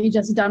really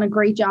just done a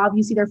great job.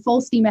 You see they're full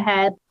steam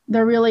ahead.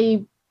 They're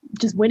really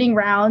just winning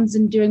rounds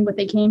and doing what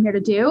they came here to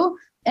do.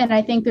 And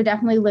I think they're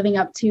definitely living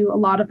up to a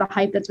lot of the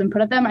hype that's been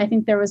put at them. I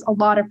think there was a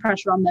lot of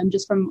pressure on them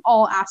just from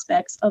all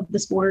aspects of the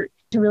sport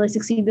to really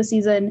succeed this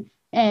season.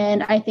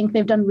 And I think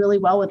they've done really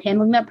well with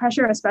handling that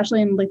pressure,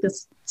 especially in like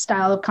this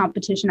style of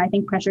competition. I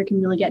think pressure can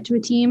really get to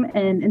a team.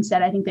 And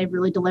instead, I think they've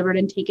really delivered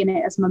and taken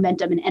it as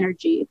momentum and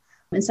energy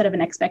instead of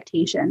an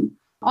expectation.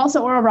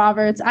 Also, Oral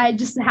Roberts, I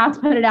just have to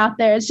put it out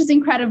there. It's just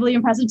incredibly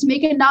impressive to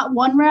make it not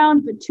 1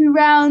 round, but 2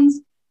 rounds.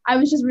 I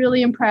was just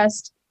really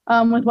impressed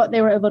with what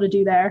they were able to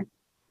do there.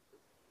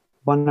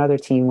 One other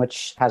team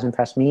which has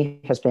impressed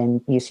me has been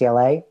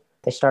UCLA.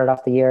 They started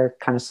off the year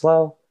kind of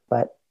slow,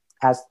 but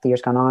as the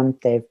year's gone on,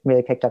 they've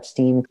really picked up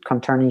steam come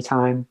tourney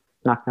time,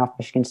 knocking off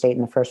Michigan State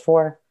in the first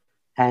 4.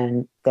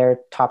 And their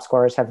top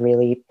scorers have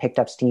really picked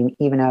up steam,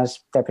 even as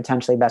their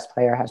potentially best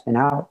player has been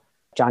out.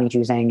 Johnny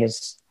Juzang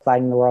is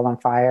lighting the world on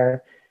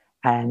fire,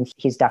 and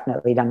he's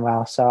definitely done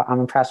well. So I'm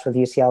impressed with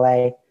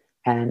UCLA,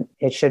 and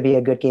it should be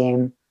a good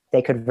game.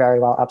 They could very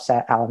well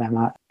upset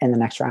Alabama in the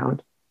next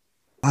round.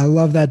 I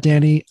love that,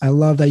 Danny. I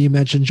love that you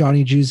mentioned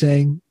Johnny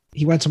Juzang.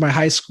 He went to my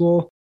high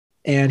school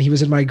and he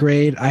was in my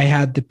grade. I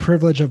had the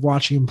privilege of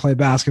watching him play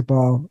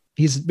basketball.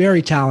 He's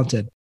very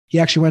talented. He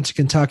actually went to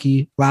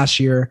Kentucky last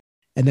year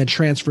and then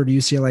transferred to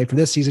UCLA for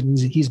this season.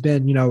 He's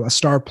been, a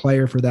star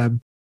player for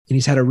them, and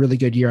he's had a really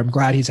good year. I'm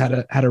glad he's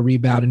had a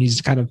rebound, and he's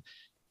kind of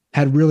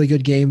had really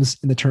good games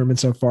in the tournament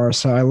so far.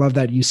 So I love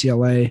that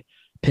UCLA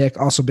pick,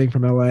 also being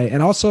from LA.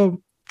 And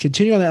also,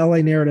 continue on the LA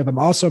narrative, I'm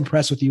also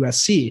impressed with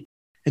USC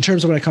in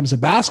terms of when it comes to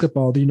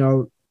basketball. You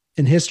know,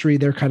 in history,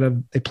 they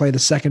play the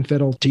second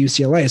fiddle to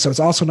UCLA. So it's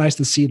also nice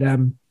to see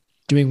them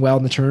doing well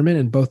in the tournament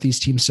and both these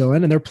teams still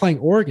in. And they're playing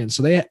Oregon.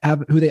 So they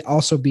have who they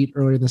also beat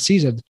earlier in the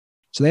season.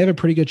 So they have a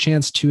pretty good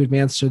chance to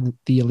advance to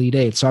the Elite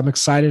Eight. So I'm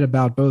excited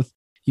about both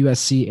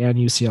USC and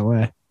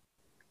UCLA.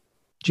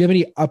 Do you have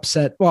any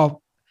upset?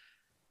 Well,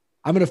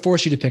 I'm going to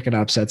force you to pick an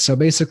upset. So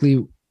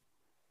basically,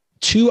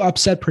 2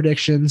 upset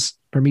predictions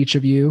from each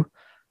of you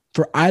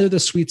for either the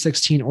Sweet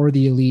 16 or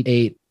the Elite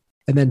Eight,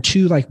 and then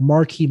 2 like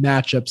marquee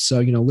matchups. So,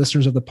 you know,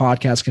 listeners of the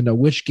podcast can know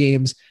which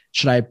games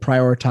should I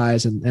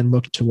prioritize and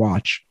look to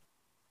watch.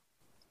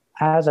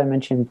 As I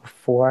mentioned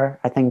before,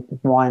 I think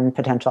one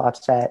potential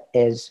upset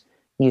is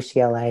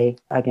UCLA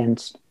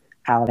against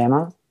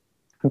Alabama.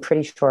 I'm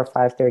pretty sure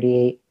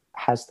 538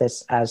 has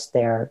this as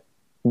their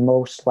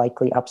most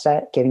likely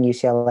upset, giving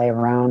UCLA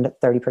around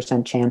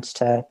 30% chance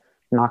to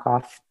knock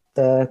off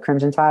the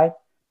Crimson Tide.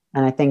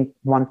 And I think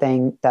one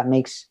thing that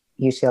makes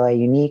UCLA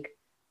unique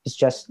is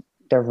just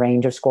their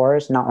range of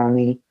scorers. Not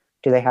only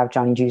do they have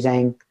Johnny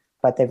Juzang,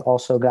 but they've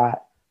also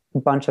got a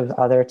bunch of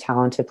other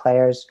talented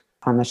players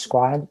on the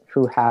squad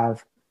who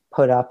have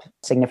put up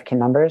significant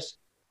numbers.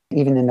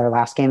 Even in their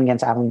last game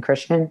against Abilene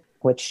Christian,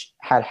 which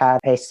had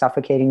a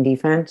suffocating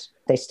defense,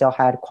 they still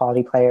had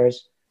quality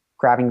players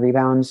grabbing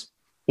rebounds,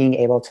 being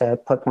able to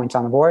put points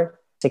on the board.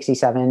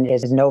 67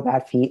 is no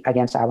bad feat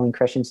against Abilene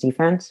Christian's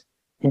defense.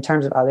 In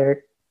terms of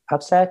other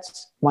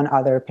upsets, one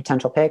other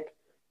potential pick,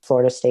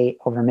 Florida State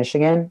over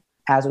Michigan.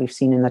 As we've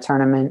seen in the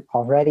tournament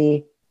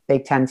already,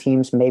 Big Ten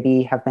teams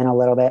maybe have been a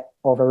little bit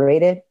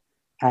overrated.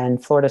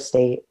 And Florida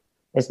State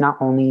is not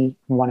only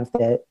one of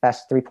the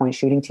best three-point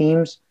shooting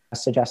teams,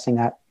 suggesting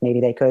that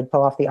maybe they could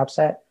pull off the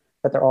upset,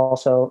 but they're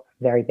also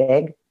very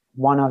big,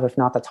 one of, if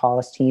not the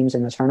tallest teams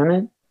in the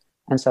tournament.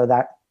 And so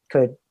that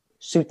could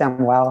suit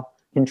them well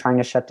in trying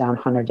to shut down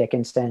Hunter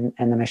Dickinson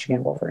and the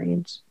Michigan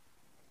Wolverines.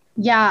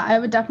 Yeah, I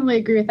would definitely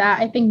agree with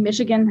that. I think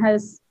Michigan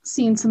has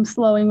seen some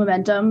slowing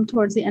momentum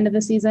towards the end of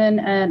the season,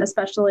 and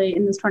especially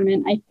in this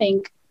tournament. I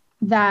think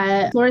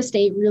that Florida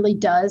State really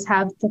does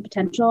have the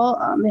potential.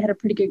 They had a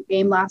pretty good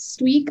game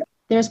last week.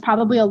 There's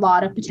probably a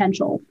lot of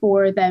potential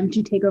for them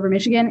to take over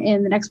Michigan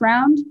in the next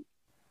round.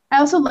 I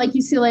also like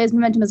UCLA's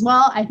momentum as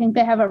well. I think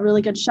they have a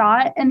really good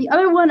shot. And the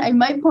other one I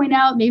might point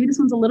out, maybe this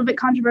one's a little bit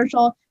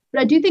controversial, but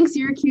I do think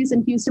Syracuse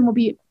and Houston will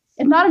be,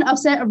 if not an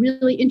upset, a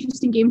really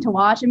interesting game to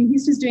watch. I mean,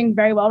 Houston's doing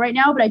very well right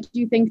now, but I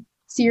do think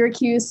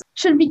Syracuse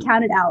shouldn't be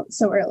counted out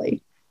so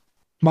early.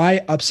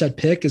 My upset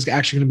pick is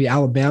actually going to be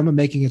Alabama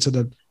making it to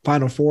the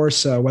Final Four.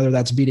 So whether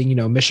that's beating, you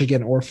know,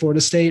 Michigan or Florida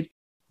State,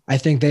 I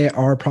think they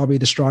are probably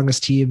the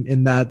strongest team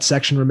in that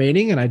section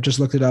remaining. And I just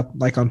looked it up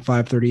like on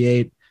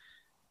 538.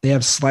 They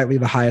have slightly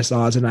the highest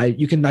odds. And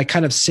you can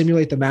kind of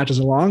simulate the matches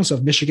along. So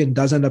if Michigan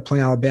does end up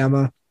playing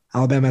Alabama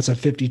has a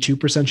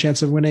 52%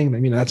 chance of winning. I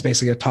mean, that's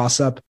basically a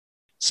toss-up.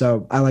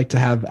 So I like to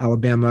have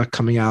Alabama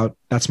coming out.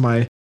 That's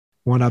my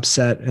one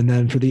upset. And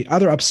then for the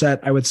other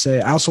upset, I would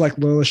say I also like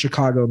Loyola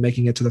Chicago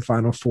making it to the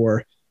Final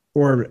Four,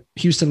 or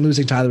Houston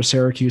losing to either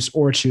Syracuse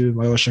or to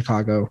Loyola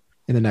Chicago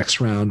in the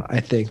next round. I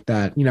think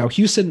that, you know,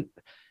 Houston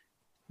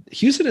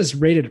is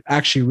rated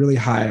actually really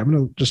high. I'm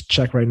going to just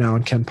check right now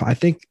on KenPom. I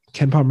think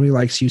KenPom really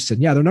likes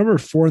Houston. Yeah, they're number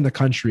 4 in the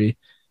country,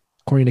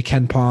 according to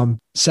KenPom,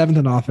 7th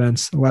in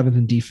offense, 11th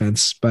in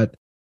defense. But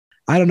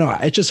I don't know.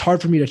 It's just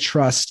hard for me to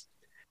trust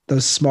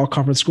those small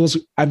conference schools.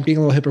 I'm being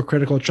a little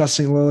hypocritical,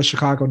 trusting Loyola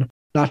Chicago,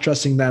 not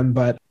trusting them,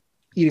 but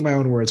eating my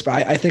own words.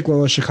 But I think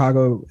Loyola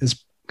Chicago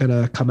is going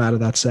to come out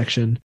of that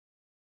section.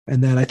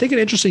 And then I think an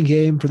interesting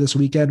game for this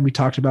weekend, we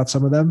talked about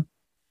some of them,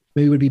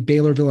 maybe would be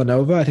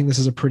Baylor-Villanova. I think this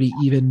is a pretty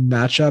even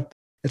matchup.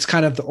 It's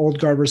kind of the old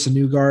guard versus the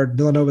new guard.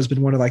 Villanova has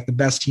been one of like the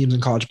best teams in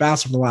college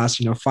basketball the last,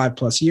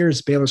 5+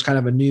 years. Baylor's kind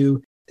of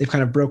they've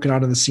kind of broken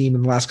out of the scene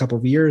in the last couple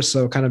of years.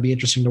 So kind of be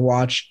interesting to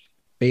watch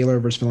Baylor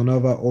versus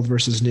Villanova, old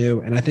versus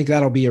new. And I think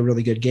that'll be a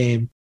really good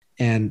game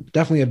and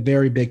definitely a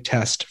very big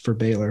test for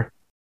Baylor.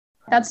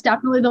 That's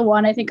definitely the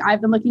one I think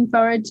I've been looking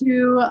forward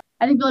to.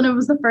 I think Villanova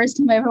was the first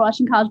team I ever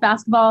watched in college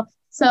basketball.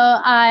 So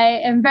I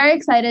am very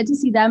excited to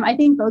see them. I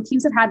think both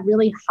teams have had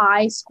really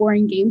high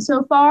scoring games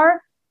so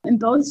far, and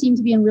both seem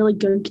to be in really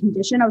good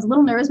condition. I was a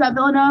little nervous about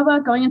Villanova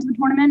going into the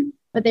tournament,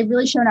 but they've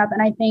really shown up.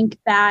 And I think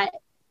that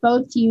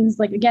both teams,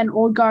 like, again,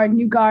 old guard,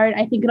 new guard,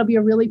 I think it'll be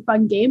a really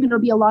fun game. It'll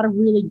be a lot of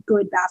really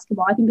good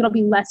basketball. I think it'll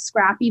be less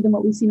scrappy than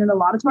what we've seen in a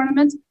lot of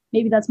tournaments.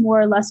 Maybe that's more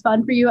or less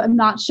fun for you. I'm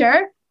not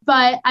sure.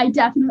 But I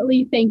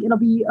definitely think it'll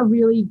be a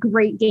really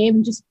great game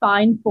and just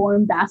fine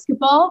form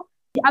basketball.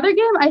 The other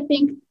game I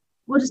think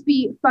will just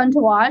be fun to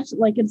watch,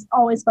 like it's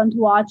always fun to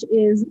watch,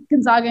 is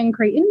Gonzaga and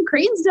Creighton.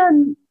 Creighton's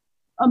done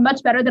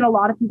much better than a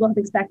lot of people have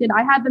expected.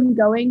 I had them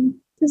going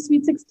to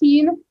Sweet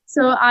 16,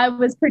 so I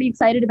was pretty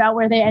excited about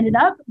where they ended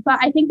up. But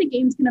I think the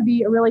game's going to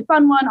be a really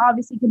fun one.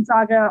 Obviously,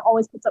 Gonzaga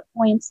always puts up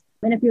points.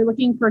 And if you're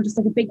looking for just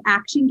like a big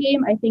action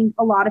game, I think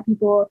a lot of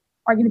people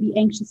are going to be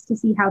anxious to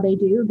see how they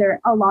do.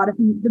 They're a lot of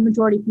the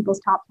majority of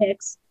people's top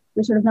picks.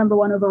 They're sort of number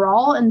 1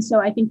 overall. And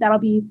so I think that'll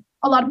be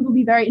a lot of people will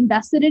be very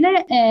invested in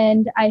it.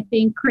 And I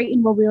think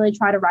Creighton will really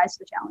try to rise to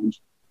the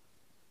challenge.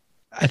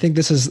 I think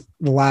this is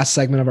the last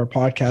segment of our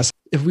podcast.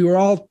 If we were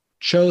all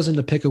chosen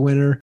to pick a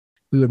winner,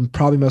 we would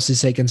probably mostly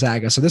say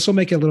Gonzaga. So this will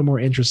make it a little more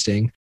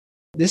interesting.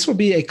 This will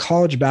be a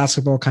college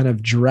basketball kind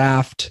of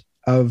draft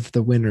of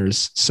the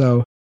winners.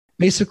 So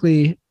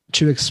basically,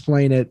 to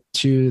explain it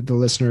to the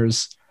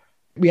listeners,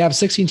 we have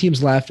 16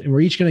 teams left, and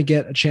we're each going to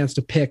get a chance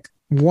to pick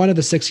one of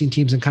the 16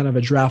 teams in kind of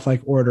a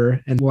draft-like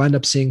order, and we'll end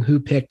up seeing who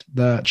picked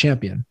the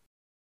champion.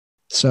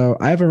 So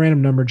I have a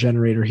random number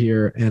generator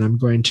here, and I'm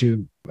going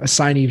to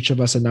assign each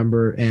of us a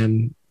number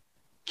and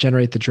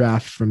generate the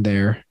draft from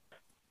there.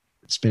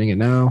 Spinning it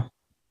now.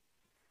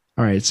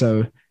 All right,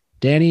 so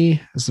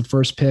Danny is the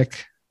first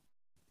pick.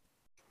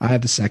 I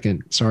have the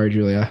second. Sorry,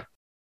 Julia.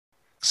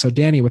 So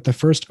Danny, with the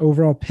first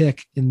overall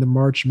pick in the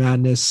March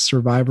Madness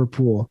Survivor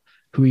pool,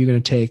 who are you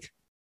going to take?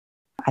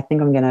 I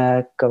think I'm going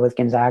to go with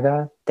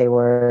Gonzaga. They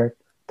were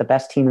the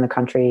best team in the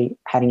country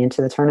heading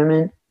into the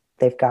tournament.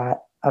 They've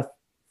got a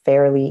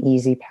fairly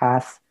easy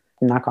path,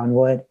 knock on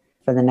wood,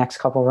 for the next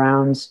couple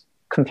rounds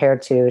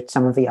compared to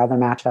some of the other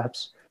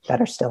matchups that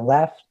are still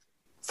left.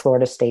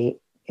 Florida State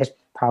is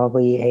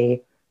probably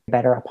a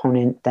better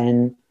opponent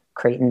than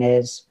Creighton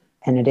is.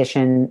 In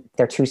addition,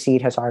 their 2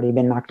 seed has already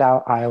been knocked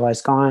out. Iowa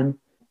is gone.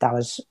 That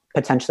was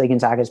potentially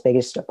Gonzaga's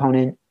biggest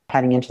opponent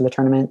heading into the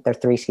tournament. Their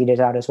 3 seed is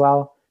out as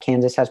well.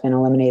 Kansas has been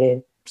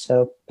eliminated.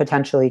 So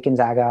potentially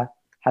Gonzaga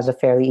has a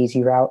fairly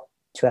easy route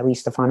to at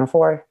least the Final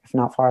Four, if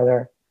not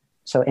farther.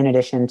 So in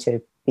addition to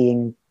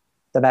being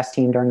the best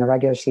team during the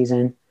regular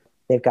season,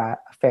 they've got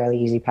a fairly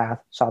easy path.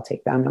 So I'll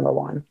take them number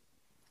 1.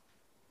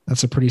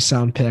 That's a pretty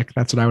sound pick.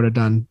 That's what I would have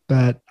done.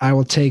 But I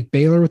will take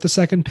Baylor with the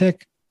second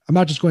pick. I'm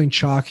not just going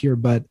chalk here,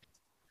 but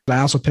I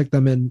also picked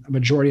them in a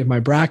majority of my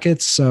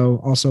brackets. So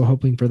also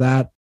hoping for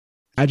that.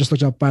 I just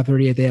looked up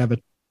 538. They have a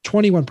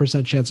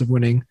 21% chance of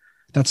winning.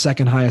 That's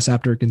second highest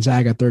after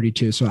Gonzaga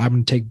 32. So I'm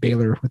going to take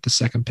Baylor with the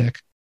second pick.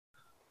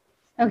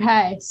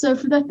 Okay. So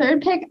for the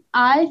third pick,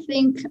 I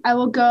think I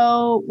will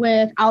go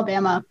with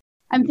Alabama.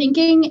 I'm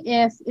thinking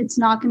if it's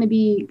not going to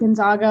be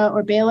Gonzaga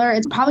or Baylor,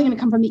 it's probably going to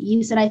come from the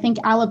East. And I think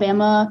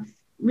Alabama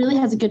really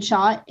has a good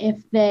shot. If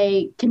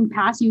they can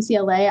pass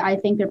UCLA, I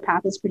think their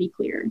path is pretty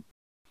clear.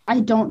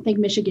 I don't think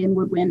Michigan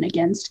would win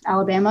against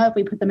Alabama if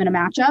we put them in a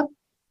matchup.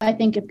 I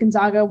think if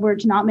Gonzaga were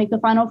to not make the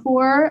Final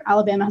Four,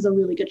 Alabama has a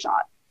really good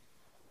shot.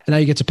 And now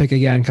you get to pick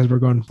again because we're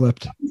going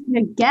flipped.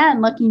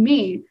 Again, lucky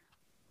me.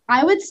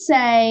 I would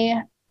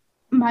say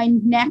my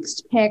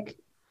next pick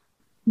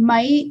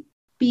might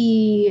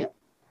be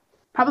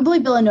probably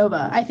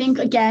Villanova. I think,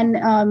 again,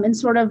 in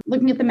sort of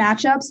looking at the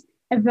matchups,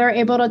 if they're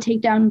able to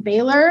take down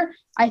Baylor,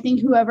 I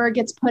think whoever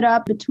gets put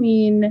up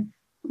between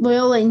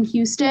Loyola and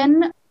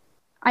Houston,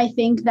 I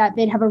think that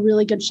they'd have a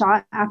really good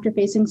shot after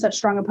facing such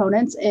strong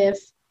opponents.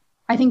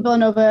 I think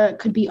Villanova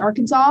could beat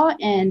Arkansas,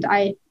 and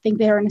I think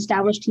they are an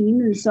established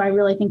team, and so I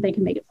really think they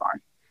can make it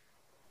far.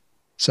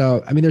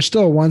 So, I mean, there's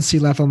still a 1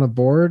 seed left on the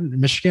board.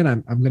 Michigan,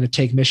 I'm going to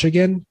take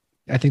Michigan.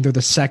 I think they're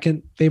the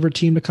second favorite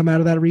team to come out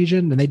of that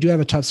region, and they do have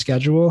a tough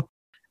schedule.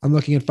 I'm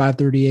looking at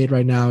 538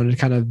 right now, and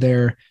kind of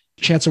their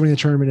chance of winning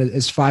the tournament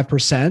is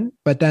 5%.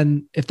 But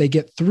then if they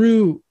get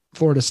through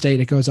Florida State,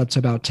 it goes up to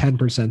about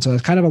 10%. So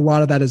it's kind of a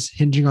lot of that is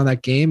hinging on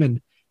that game.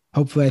 And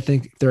hopefully I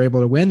think they're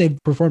able to win. They've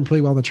performed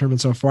pretty well in the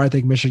tournament so far. I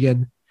think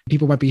Michigan,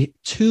 people might be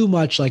too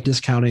much like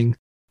discounting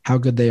how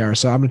good they are.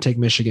 So I'm going to take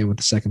Michigan with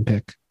the second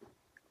pick.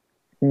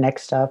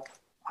 Next up,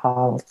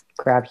 I'll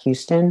grab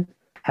Houston.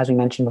 As we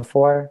mentioned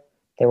before,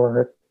 they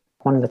were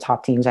one of the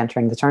top teams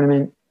entering the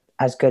tournament.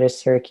 As good as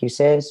Syracuse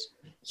is,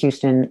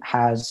 Houston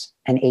has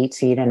an 8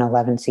 seed, an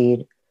 11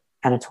 seed,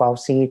 and a 12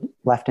 seed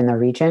left in their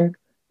region.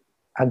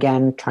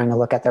 Again, trying to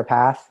look at their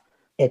path,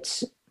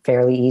 it's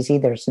fairly easy.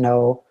 There's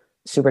no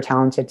super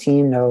talented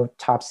team, no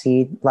top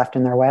seed left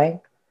in their way.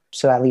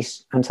 So at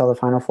least until the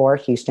Final Four,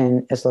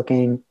 Houston is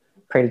looking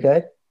pretty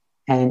good.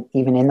 And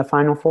even in the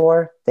Final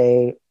Four,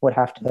 they would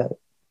have to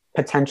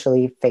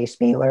potentially face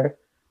Baylor,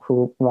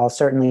 who, while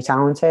certainly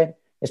talented,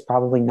 is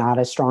probably not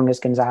as strong as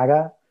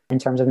Gonzaga in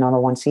terms of number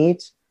 1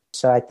 seeds.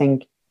 So I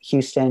think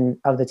Houston,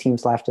 of the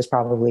teams left, is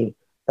probably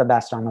the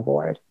best on the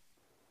board.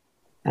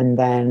 And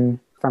then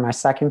for my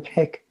second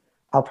pick,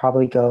 I'll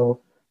probably go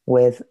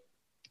with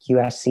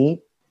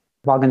USC.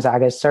 While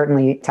Gonzaga is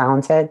certainly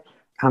talented,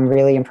 I'm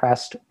really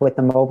impressed with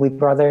the Mobley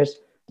brothers.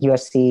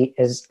 USC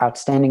is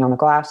outstanding on the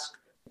glass.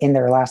 In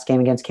their last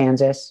game against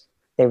Kansas,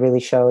 they really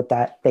showed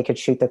that they could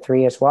shoot the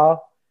 3 as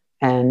well.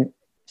 And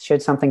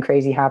should something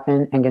crazy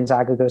happen and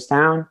Gonzaga goes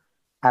down,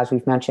 as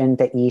we've mentioned,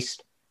 the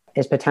East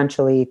is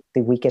potentially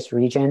the weakest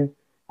region.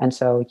 And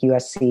so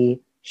USC,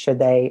 should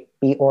they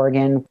beat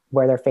Oregon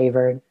where they're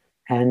favored,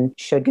 and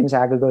should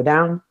Gonzaga go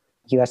down,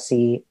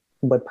 USC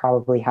would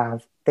probably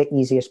have the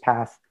easiest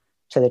path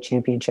to the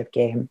championship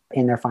game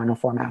in their Final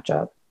Four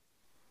matchup.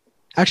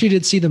 Actually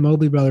did see the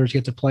Mobley brothers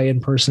get to play in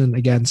person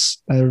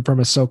against from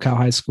a SoCal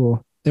high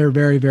school. They're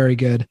very, very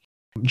good.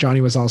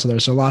 Johnny was also there.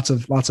 So lots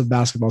of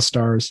basketball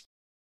stars.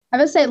 I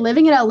would say,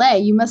 living in LA,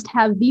 you must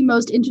have the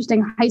most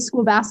interesting high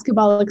school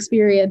basketball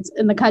experience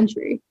in the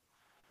country.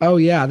 Oh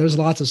yeah, there's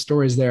lots of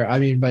stories there. I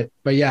mean, but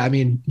yeah, I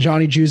mean,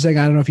 Johnny Juzang,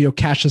 I don't know if you know,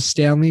 Cassius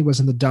Stanley was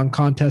in the dunk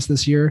contest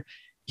this year.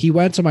 He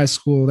went to my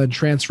school, then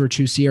transferred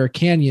to Sierra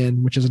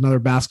Canyon, which is another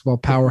basketball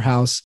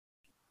powerhouse.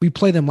 We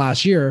played them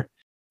last year.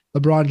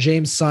 LeBron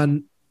James'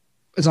 son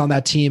is on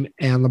that team,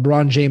 and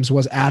LeBron James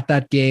was at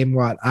that game.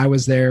 I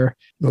was there.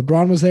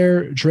 LeBron was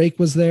there. Drake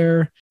was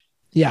there.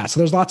 Yeah, so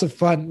there's lots of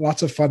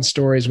fun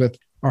stories with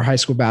our high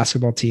school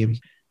basketball team.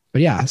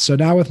 But yeah, so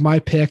now with my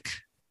pick,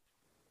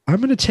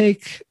 I'm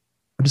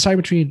deciding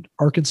between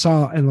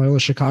Arkansas and Loyola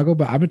Chicago,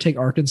 but I'm going to take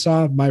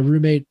Arkansas. My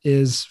roommate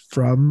is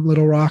from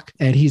Little Rock,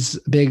 and he's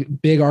a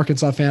big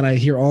Arkansas fan. I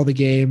hear all the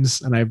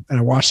games, and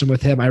I watch them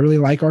with him. I really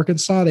like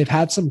Arkansas. They've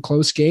had some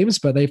close games,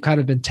 but they've kind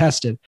of been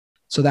tested.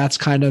 So that's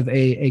kind of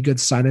a good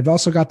sign. They've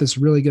also got this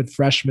really good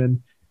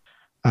freshman.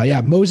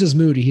 Moses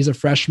Moody. He's a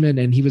freshman,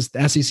 and he was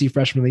the SEC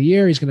Freshman of the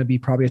Year. He's going to be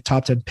probably a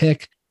top 10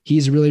 pick.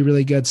 He's really,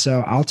 really good.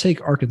 So I'll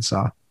take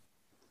Arkansas.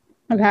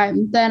 Okay,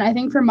 then I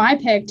think for my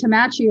pick to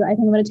match you, I think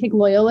I'm going to take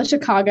Loyola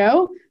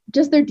Chicago.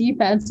 Just their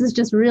defense is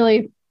just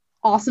really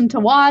awesome to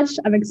watch.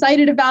 I'm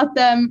excited about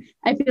them.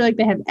 I feel like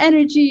they have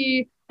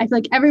energy. I feel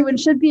like everyone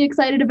should be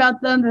excited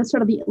about them. They're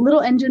sort of the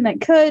little engine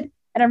that could,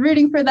 and I'm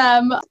rooting for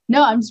them.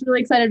 No, I'm just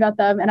really excited about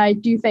them. And I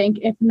do think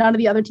if none of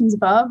the other teams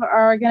above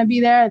are going to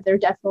be there,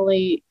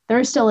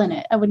 they're still in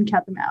it. I wouldn't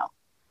count them out.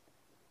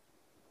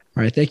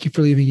 All right, thank you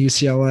for leaving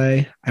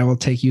UCLA. I will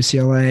take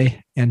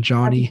UCLA and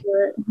Johnny.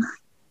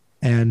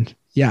 And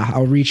yeah,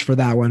 I'll reach for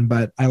that one,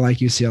 but I like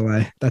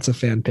UCLA. That's a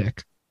fan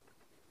pick.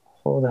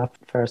 Hold up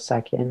for a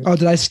second. Oh,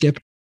 did I skip?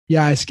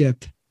 Yeah, I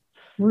skipped.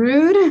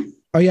 Rude.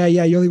 Oh, yeah.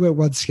 You only went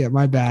one skip.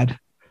 My bad.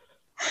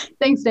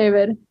 Thanks,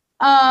 David.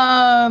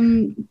 I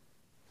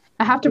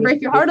have to break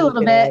your heart a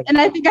little bit, and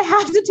I think I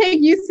have to take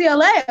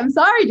UCLA. I'm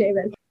sorry,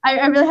 David.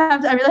 I really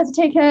have to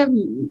take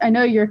him. I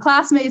know your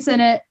classmates in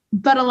it,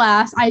 but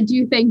alas, I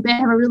do think they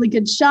have a really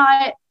good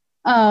shot.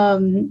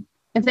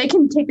 If they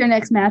can take their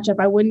next matchup,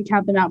 I wouldn't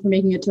count them out for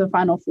making it to the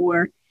Final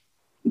Four.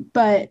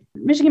 But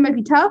Michigan might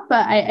be tough,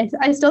 but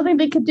I still think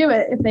they could do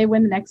it if they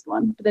win the next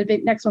one. But the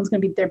next one's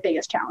going to be their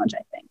biggest challenge,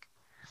 I think.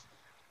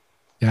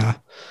 Yeah.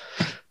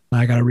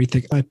 I got to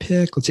rethink my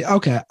pick. Let's see.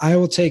 Okay. I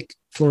will take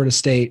Florida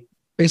State.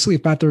 Basically,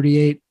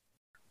 538.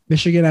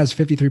 Michigan has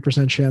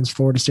 53% chance.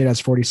 Florida State has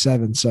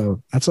 47.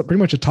 So that's pretty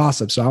much a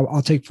toss-up. So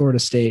I'll take Florida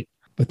State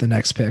with the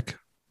next pick.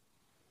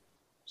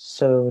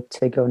 So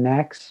to go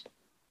next,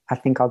 I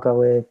think I'll go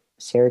with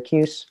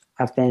Syracuse.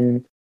 I've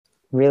been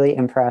really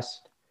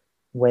impressed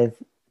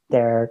with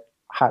their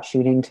hot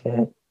shooting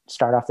to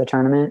start off the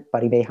tournament.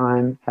 Buddy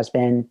Boeheim has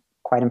been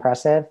quite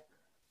impressive,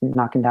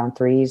 knocking down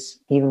threes.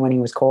 Even when he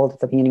was cold at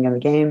the beginning of the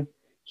game,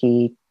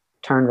 he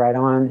turned right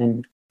on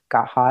and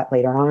got hot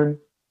later on.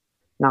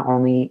 Not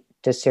only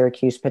does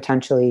Syracuse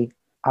potentially,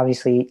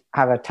 obviously,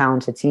 have a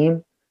talented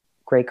team,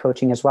 great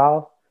coaching as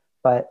well,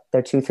 but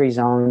their 2-3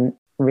 zone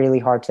really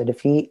hard to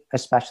defeat,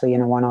 especially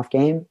in a one-off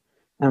game.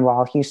 And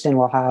while Houston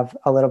will have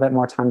a little bit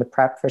more time to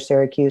prep for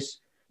Syracuse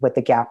with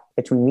the gap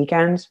between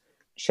weekends,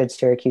 should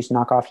Syracuse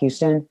knock off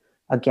Houston,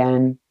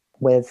 again,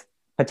 with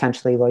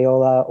potentially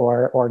Loyola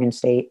or Oregon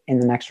State in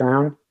the next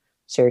round,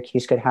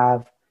 Syracuse could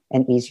have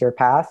an easier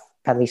path,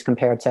 at least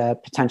compared to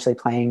potentially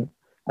playing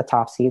a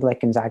top seed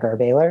like Gonzaga or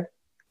Baylor.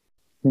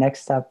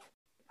 Next up,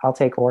 I'll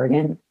take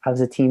Oregon. Of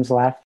the teams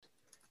left,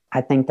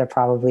 I think they're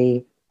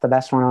probably the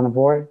best one on the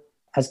board.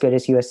 As good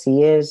as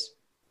USC is,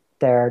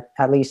 they're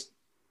at least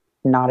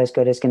not as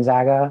good as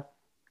Gonzaga,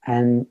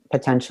 and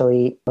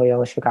potentially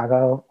Loyola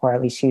Chicago, or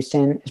at least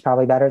Houston, is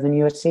probably better than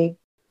USC.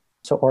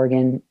 So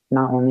Oregon,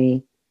 not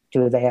only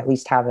do they at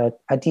least have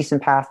a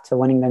decent path to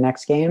winning their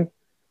next game,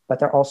 but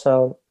they're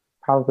also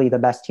probably the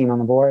best team on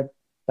the board.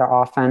 Their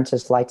offense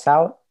is lights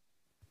out.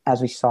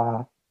 As we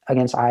saw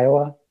against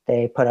Iowa,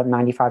 they put up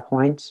 95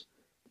 points.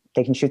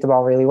 They can shoot the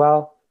ball really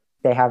well.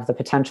 They have the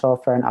potential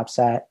for an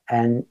upset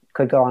and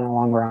could go on a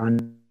long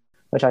run,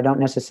 which I don't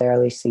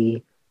necessarily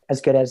see. As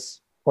good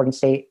as Oregon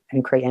State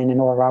and Creighton and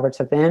Oral Roberts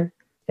have been,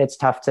 it's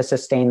tough to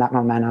sustain that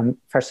momentum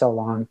for so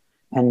long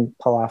and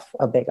pull off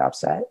a big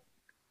upset.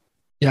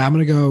 Yeah, I'm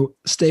going to go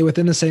stay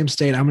within the same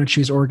state. I'm going to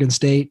choose Oregon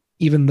State,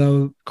 even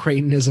though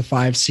Creighton is a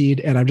 5 seed.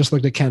 And I've just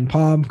looked at Ken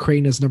Palm.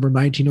 Creighton is number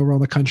 19 overall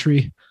in the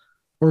country.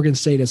 Oregon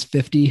State is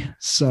 50.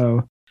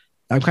 So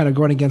I'm kind of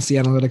going against the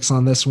analytics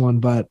on this one,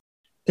 but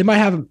they might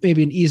have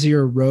maybe an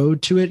easier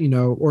road to it. You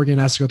know, Oregon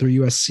has to go through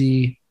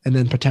USC and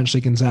then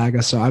potentially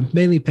Gonzaga. So I'm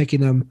mainly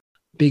picking them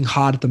being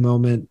hot at the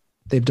moment.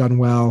 They've done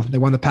well. They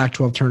won the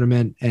Pac-12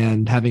 tournament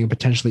and having a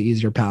potentially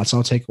easier path. So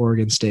I'll take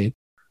Oregon State.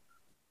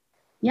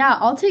 Yeah,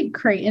 I'll take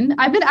Creighton.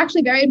 I've been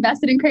actually very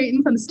invested in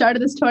Creighton from the start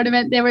of this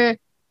tournament. I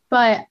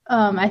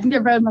think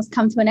their road must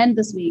come to an end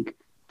this week.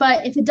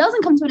 But if it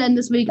doesn't come to an end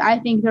this week, I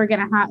think they're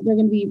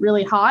gonna be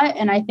really hot.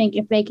 And I think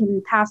if they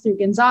can pass through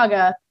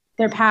Gonzaga,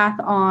 their path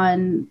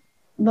on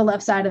the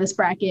left side of this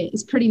bracket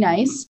is pretty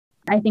nice.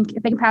 I think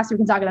if they can pass through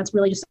Gonzaga, that's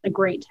really just a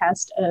great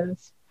test of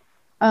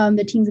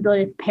the team's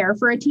ability to prepare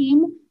for a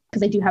team,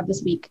 because they do have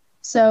this week.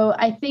 So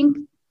I think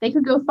they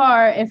could go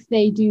far if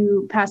they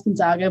do pass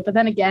Gonzaga. But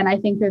then again, I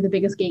think they're the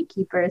biggest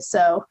gatekeepers.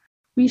 So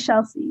we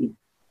shall see.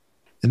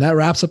 And that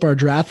wraps up our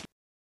draft.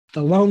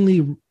 The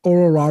lonely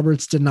Oral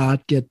Roberts did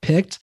not get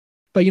picked,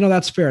 but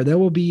that's fair. There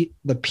will be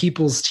the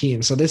people's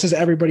team. So this is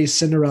everybody's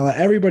Cinderella.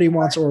 Everybody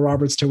wants Oral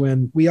Roberts to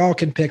win. We all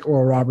can pick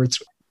Oral Roberts.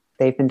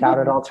 They've been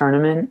doubted all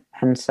tournament,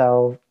 and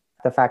so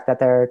the fact that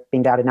they're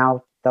being doubted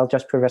now, they'll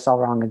just prove us all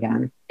wrong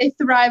again. They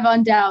thrive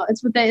on doubt.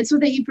 It's what they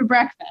eat for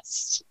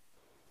breakfast.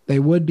 They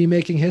would be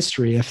making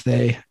history if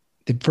the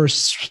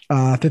first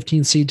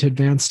 15 seed to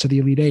advance to the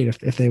Elite Eight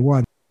if they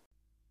won.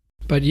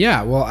 But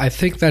yeah, well, I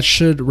think that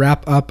should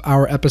wrap up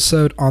our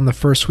episode on the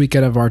first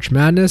weekend of March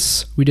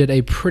Madness. We did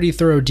a pretty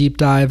thorough deep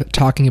dive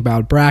talking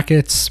about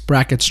brackets,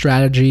 bracket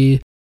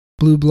strategy,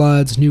 blue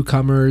bloods,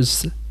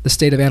 newcomers, the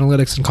state of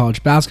analytics in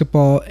college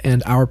basketball,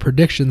 and our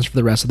predictions for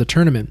the rest of the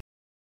tournament.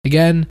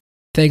 Again,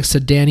 thanks to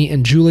Danny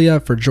and Julia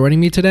for joining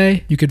me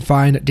today. You can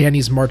find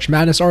Danny's March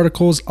Madness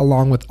articles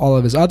along with all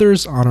of his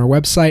others on our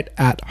website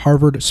at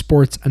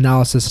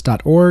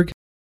harvardsportsanalysis.org.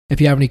 If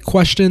you have any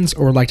questions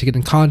or would like to get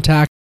in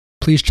contact,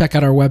 please check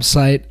out our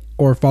website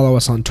or follow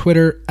us on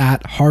Twitter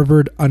at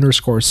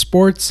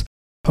Harvard_sports.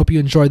 Hope you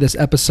enjoyed this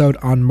episode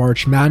on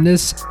March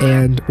Madness,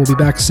 and we'll be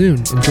back soon.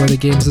 Enjoy the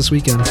games this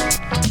weekend.